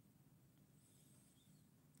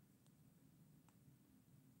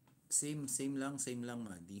 Same lang,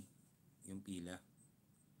 Madi. Yung pila.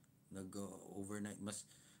 Nag-overnight.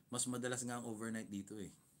 Mas madalas nga ang overnight dito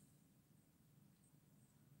eh.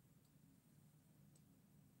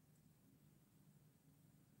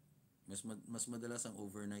 Mas madalas ang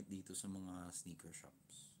overnight dito sa mga sneaker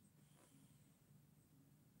shops.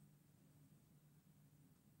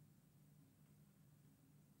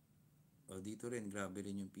 Dito rin, grabe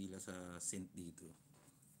rin yung pila sa Sint dito.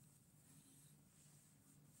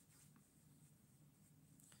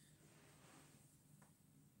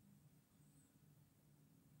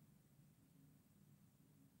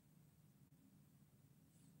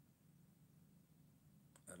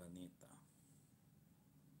 Araneta.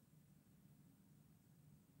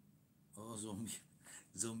 Oh, zombie.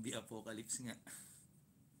 Zombie apocalypse nga.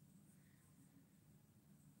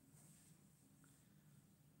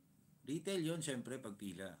 Retail yon syempre pag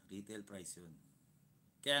pila. Retail price yon.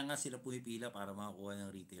 Kaya nga sila pumipila para makakuha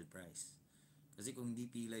ng retail price. Kasi kung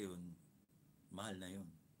hindi pila yon, mahal na yon.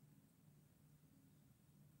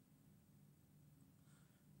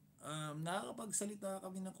 Nakakapagsalita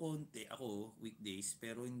kami ng konti ako weekdays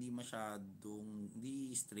pero hindi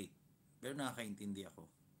straight. Pero nakakaintindi ako.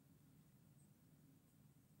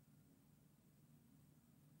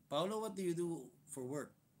 Paolo, what do you do for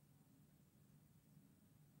work?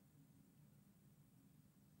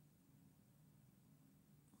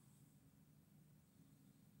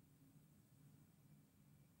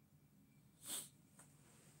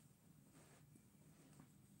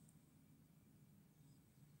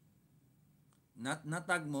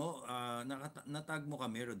 Natag mo, natag mo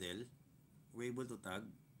kami, Rodel. We're able to tag.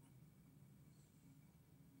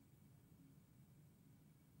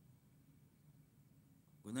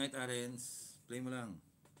 Good night, Arens. Play mo lang.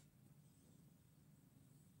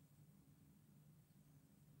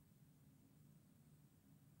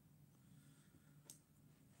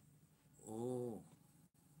 Oh,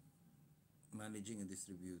 managing a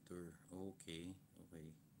distributor. Okay, okay.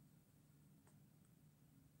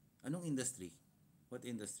 Anong industry? What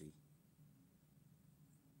industry?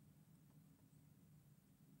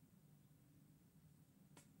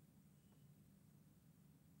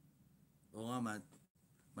 Oo nga,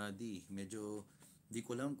 Madi. Medyo di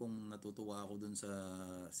ko alam kung natutuwa ako dun sa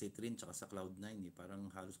Citrin tsaka sa Cloud9 eh. Parang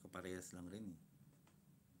halos kaparehas lang rin eh.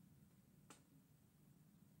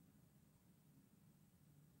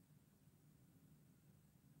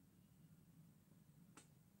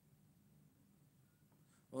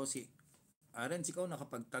 O si Arens, ikaw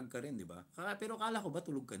nakapag-tag ka rin, di ba? Pero kala ko ba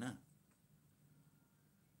tulog ka na?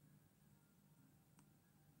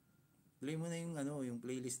 Play mo na yung ano, yung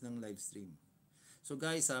playlist ng live stream. So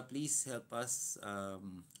guys, please help us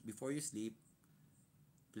before you sleep,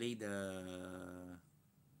 play the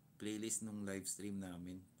playlist ng live stream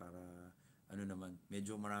namin para ano naman,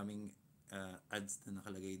 medyo maraming ads na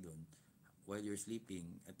nakalagay doon. While you're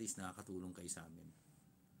sleeping, at least nakakatulong kayo sa amin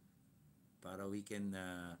para we can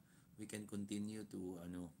continue to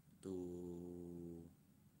ano to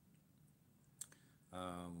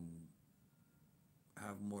um,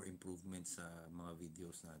 have more improvements sa mga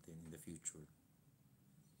videos natin in the future.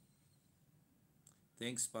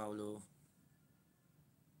 Thanks, Paulo.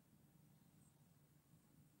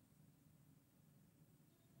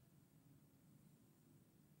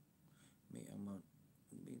 May amount,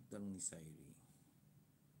 may tanong ni Sairi.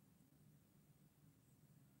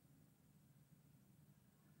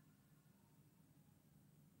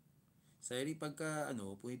 Sairi, pagka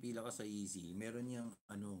ano, pumipila ka sa Yeezy, meron niyang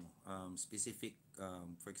ano, specific,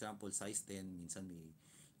 for example, size 10, minsan may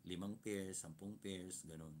 5 pairs, 10 pairs,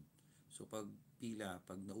 ganon. So pag pila,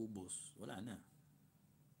 pag naubos, wala na.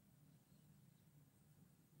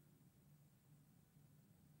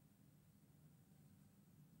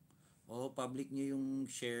 O public niyo yung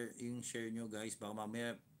share niyo guys, baka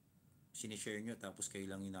mamaya sinishare niyo tapos kayo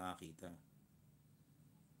lang yung nakakita.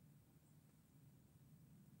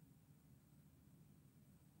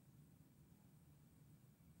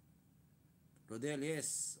 Rodel,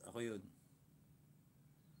 yes, ako yun.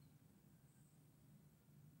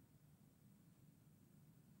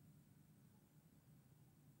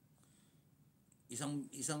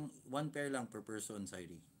 Isang one pair lang per person,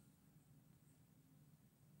 Sairi.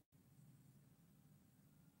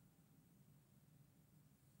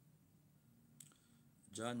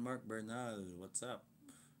 John Mark Bernal, what's up?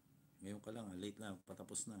 Ngayon ka lang, late na,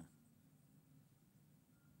 patapos na.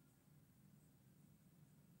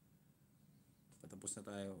 Patapos na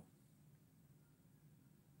tayo.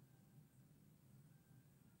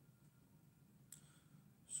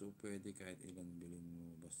 So, pwede kahit ilan bilhin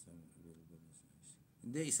mo basta available na size.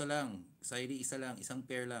 Hindi, isa lang. Sairi, isa lang. Isang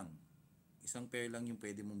pair lang. Isang pair lang yung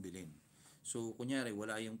pwede mong bilhin. So, kunyari,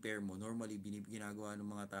 wala yung pair mo. Normally, ginagawa ng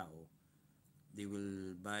mga tao, they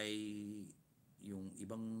will buy yung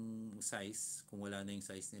ibang size kung wala na yung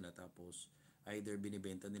size nila tapos either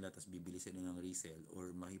binibenta nila tapos bibili sila ng resell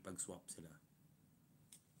or makipag-swap sila.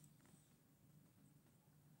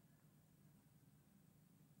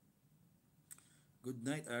 Good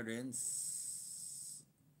night, Arens.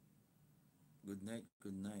 Good night,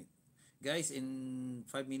 good night. Guys, in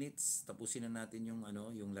 5 minutes, tapusin na natin yung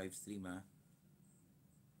ano, yung live stream ha.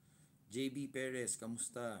 JB Perez,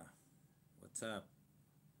 kamusta? What's up?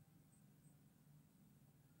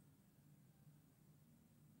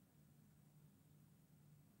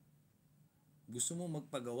 Gusto mo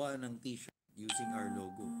magpagawa ng t-shirt using our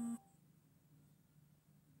logo?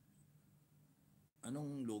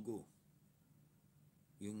 Anong logo?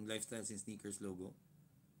 Yung Lifestyles and Sneakers logo?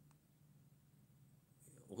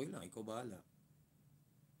 Okay lang, ikaw bahala.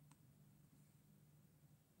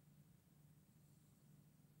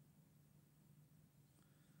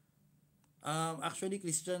 Actually,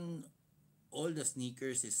 Christian, all the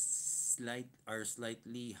sneakers are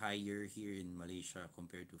slightly higher here in Malaysia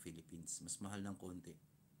compared to Philippines. Mas mahal ng konti.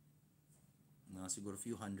 Mga siguro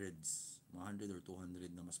few hundreds, 100 or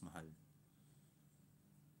 200 na mas mahal.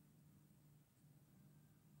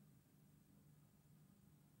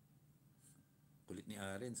 Kulit ni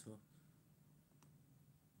Arens, oh.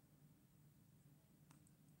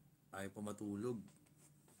 Ayaw pa matulog.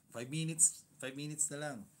 5 minutes, 5 minutes na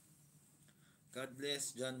lang. God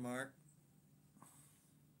bless, John Mark.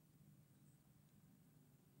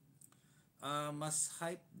 Mas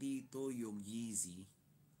hype dito yung Yeezy.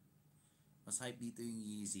 Mas hype dito yung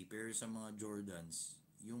Yeezy. Pero sa mga Jordans,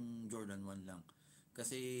 yung Jordan 1 lang.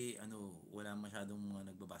 Kasi ano, wala masyadong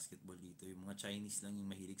mga nagba-basketball dito. Yung mga Chinese lang yung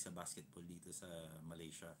mahilig sa basketball dito sa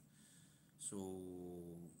Malaysia. So,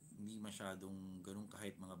 hindi masyadong ganun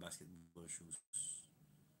ka-hype mga basketball shoes.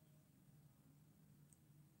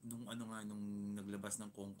 Nung ano nga, nung naglabas ng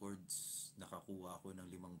Concords, nakakuha ako ng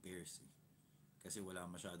 5 pairs eh. Kasi wala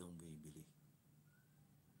masyadong bibili.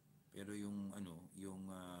 Pero yung ano, yung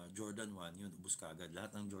Jordan 1, yun ubos kagad.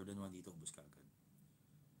 Lahat ng Jordan 1 dito ubos kagad.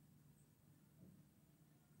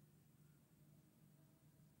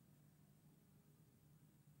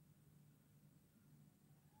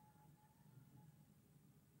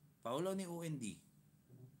 Paolo ni OND.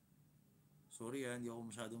 Sorry hindi ako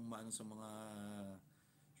masyadong maano sa mga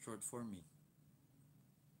short form eh.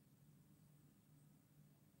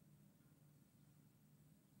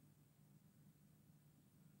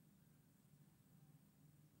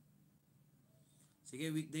 Sige,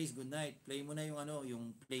 weekdays, good night. Play mo na yung ano,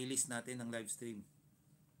 yung playlist natin ng live stream.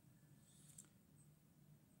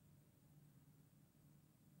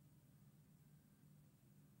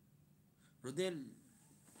 Rodel,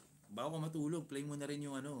 bago ka matulog, play mo na rin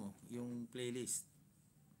yung ano, yung playlist.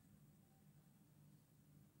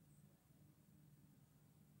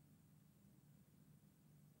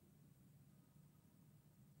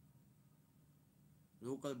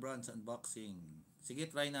 Local brands unboxing. Sige,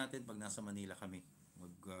 try natin pag nasa Manila kami.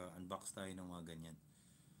 Mag-unbox tayo ng mga ganyan.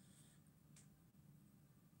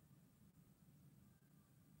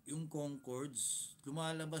 Yung Concords,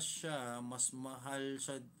 lumalabas siya, mas mahal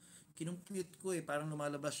siya. Kinumpute ko eh, parang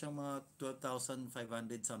lumalabas siya mga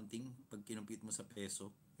 12,500 something pag kinumpute mo sa peso.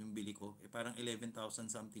 Yung bili ko, eh parang 11,000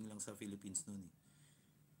 something lang sa Philippines noon eh.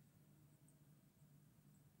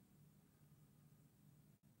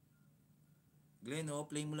 Glenn, oh,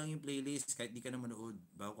 play mo lang yung playlist kahit di ka na manood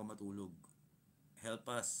bago ka matulog. Help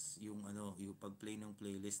us yung ano, yung pag-play ng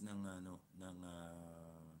playlist ng ano, ng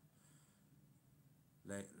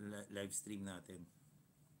live stream natin.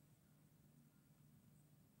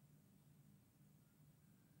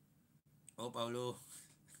 Oh, Paulo,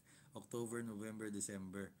 October, November,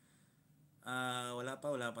 December. Wala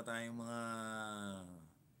pa tayong mga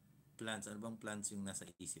plans. Ano bang plans yung nasa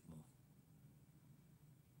isip mo?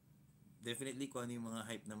 Definitely kung ano yung mga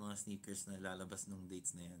hype na mga sneakers na lalabas nung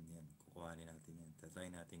dates na yan. Yan, kukuhanin natin yan.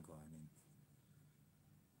 Try natin kuhanin.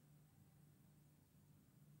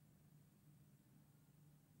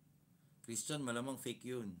 Christian, malamang fake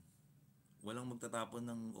yun. Walang magtatapon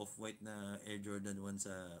ng off-white na Air Jordan 1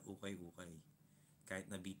 sa ukay-ukay. Kahit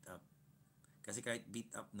na beat up. Kasi kahit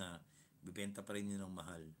beat up na, bibenta pa rin yun ng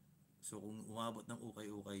mahal. So kung umabot ng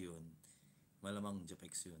ukay-ukay yun, malamang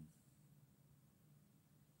Japex yun.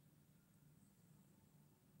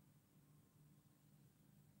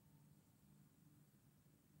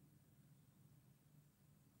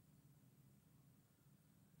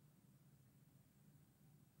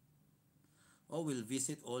 Oh, we'll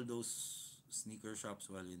visit all those sneaker shops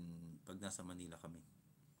while in pag nasa Manila kami.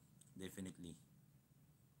 Definitely.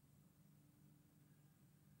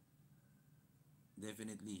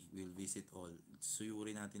 Definitely, we'll visit all.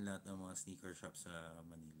 Suyuri natin lahat ng mga sneaker shops sa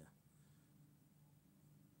Manila.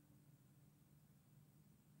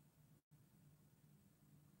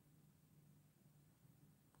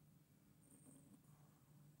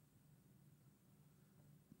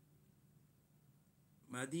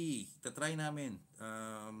 Madi, tatry namin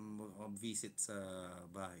visit sa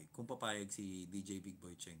bahay. Kung papayag si DJ Big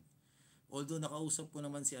Boy Cheng. Although nakausap ko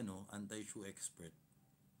naman si ano, anti-shoe expert.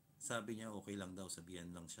 Sabi niya okay lang daw,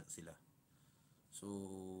 sabihan lang siya, sila. So,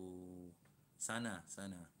 sana,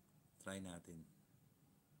 try natin.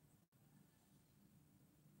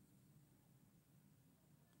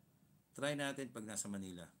 Try natin pag nasa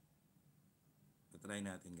Manila. Try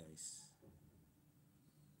natin guys.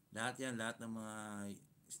 Lahat yan, lahat ng mga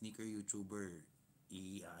sneaker YouTuber,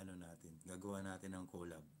 i-ano natin, gagawa natin ng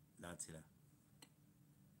collab. Lahat sila.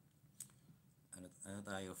 Ano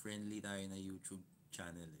tayo, friendly tayo na YouTube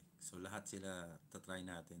channel eh. So lahat sila tatry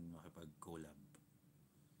natin makipag-collab.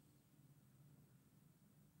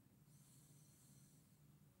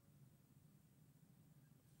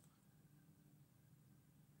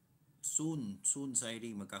 Soon,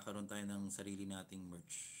 Sairi, magkakaroon tayo ng sarili nating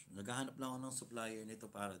merch. Naghahanap lang ako ng supplier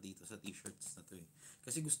nito para dito sa t-shirts na to eh.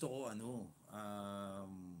 Kasi gusto ko ano,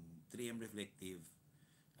 3M reflective.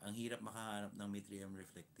 Ang hirap makahanap ng may 3M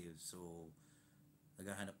reflective. So,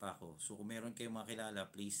 naghahanap pa ako. So, kung meron kayong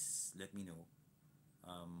makilala, please let me know.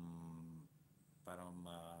 Um, para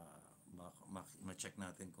ma-check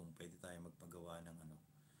natin kung pwede tayo magpagawa ng ano,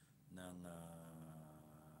 ng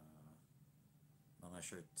mga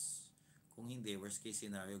shirts. Kung hindi, worst case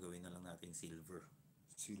scenario, gawin na lang natin silver.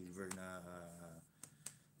 Silver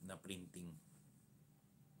na printing.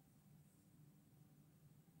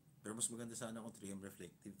 Pero mas maganda sana kung 3M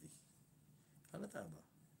reflective eh. Halata ba?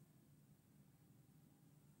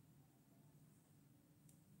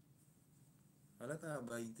 Halata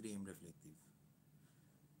ba yung 3M reflective?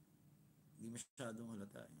 Hindi masyadong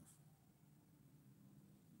halata eh.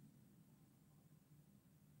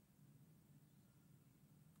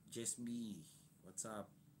 Just me. What's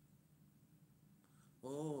up?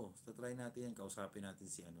 Oo, try natin yan. Kausapin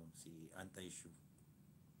natin si ano, si Anti-Shoe.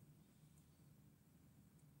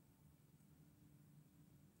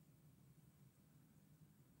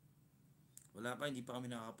 Wala pa, hindi pa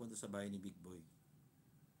kami nakakapunta sa bahay ni Big Boy.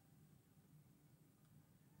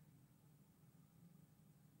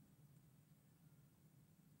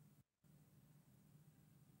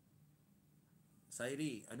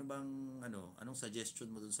 Sairi, ano bang ano, anong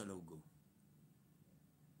suggestion mo dun sa logo?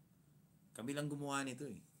 Kami lang gumawa nito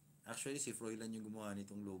eh. Actually, si Froilan yung gumawa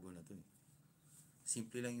nitong logo na to eh.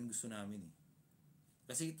 Simple lang yung gusto namin eh.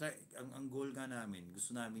 Kasi ang goal nga namin,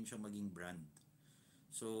 gusto namin siya maging brand.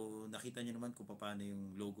 So, nakita niyo naman kung paano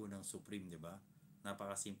yung logo ng Supreme, di ba?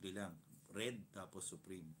 Napaka-simple lang. Red, tapos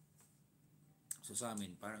Supreme. So, sa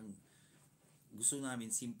amin, parang gusto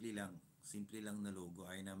namin simple lang. Simple lang na logo.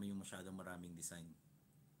 Ayaw namin yung masyadong maraming design.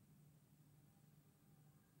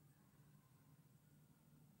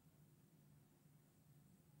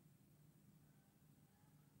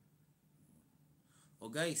 O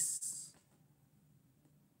guys,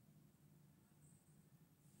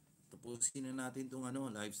 tapusin na natin tong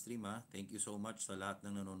live stream ha. Thank you so much sa lahat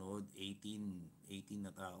ng nanonood. 18 na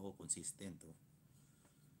tao, consistent. Oh.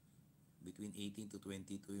 Between 18 to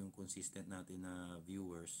 22 yung consistent natin na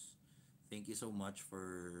viewers. Thank you so much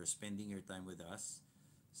for spending your time with us.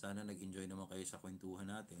 Sana nag-enjoy naman kayo sa kwentuhan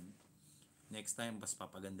natin. Next time, mas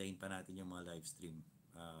papagandahin pa natin yung mga live stream.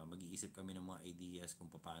 Mag-iisip kami ng mga ideas kung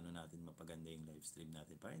paano natin mapaganda yung live stream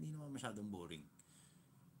natin para hindi naman masyadong boring.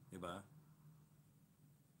 'Di ba?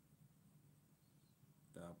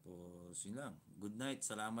 Tapos, yun lang. Good night.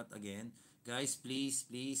 Salamat again. Guys, please,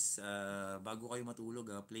 please, bago kayo matulog,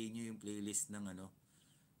 play nyo yung playlist ng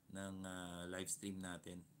ng live stream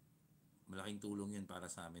natin. Malaking tulong yun para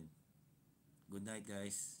sa amin. Good night,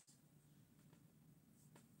 guys.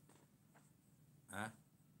 Ah,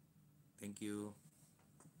 thank you.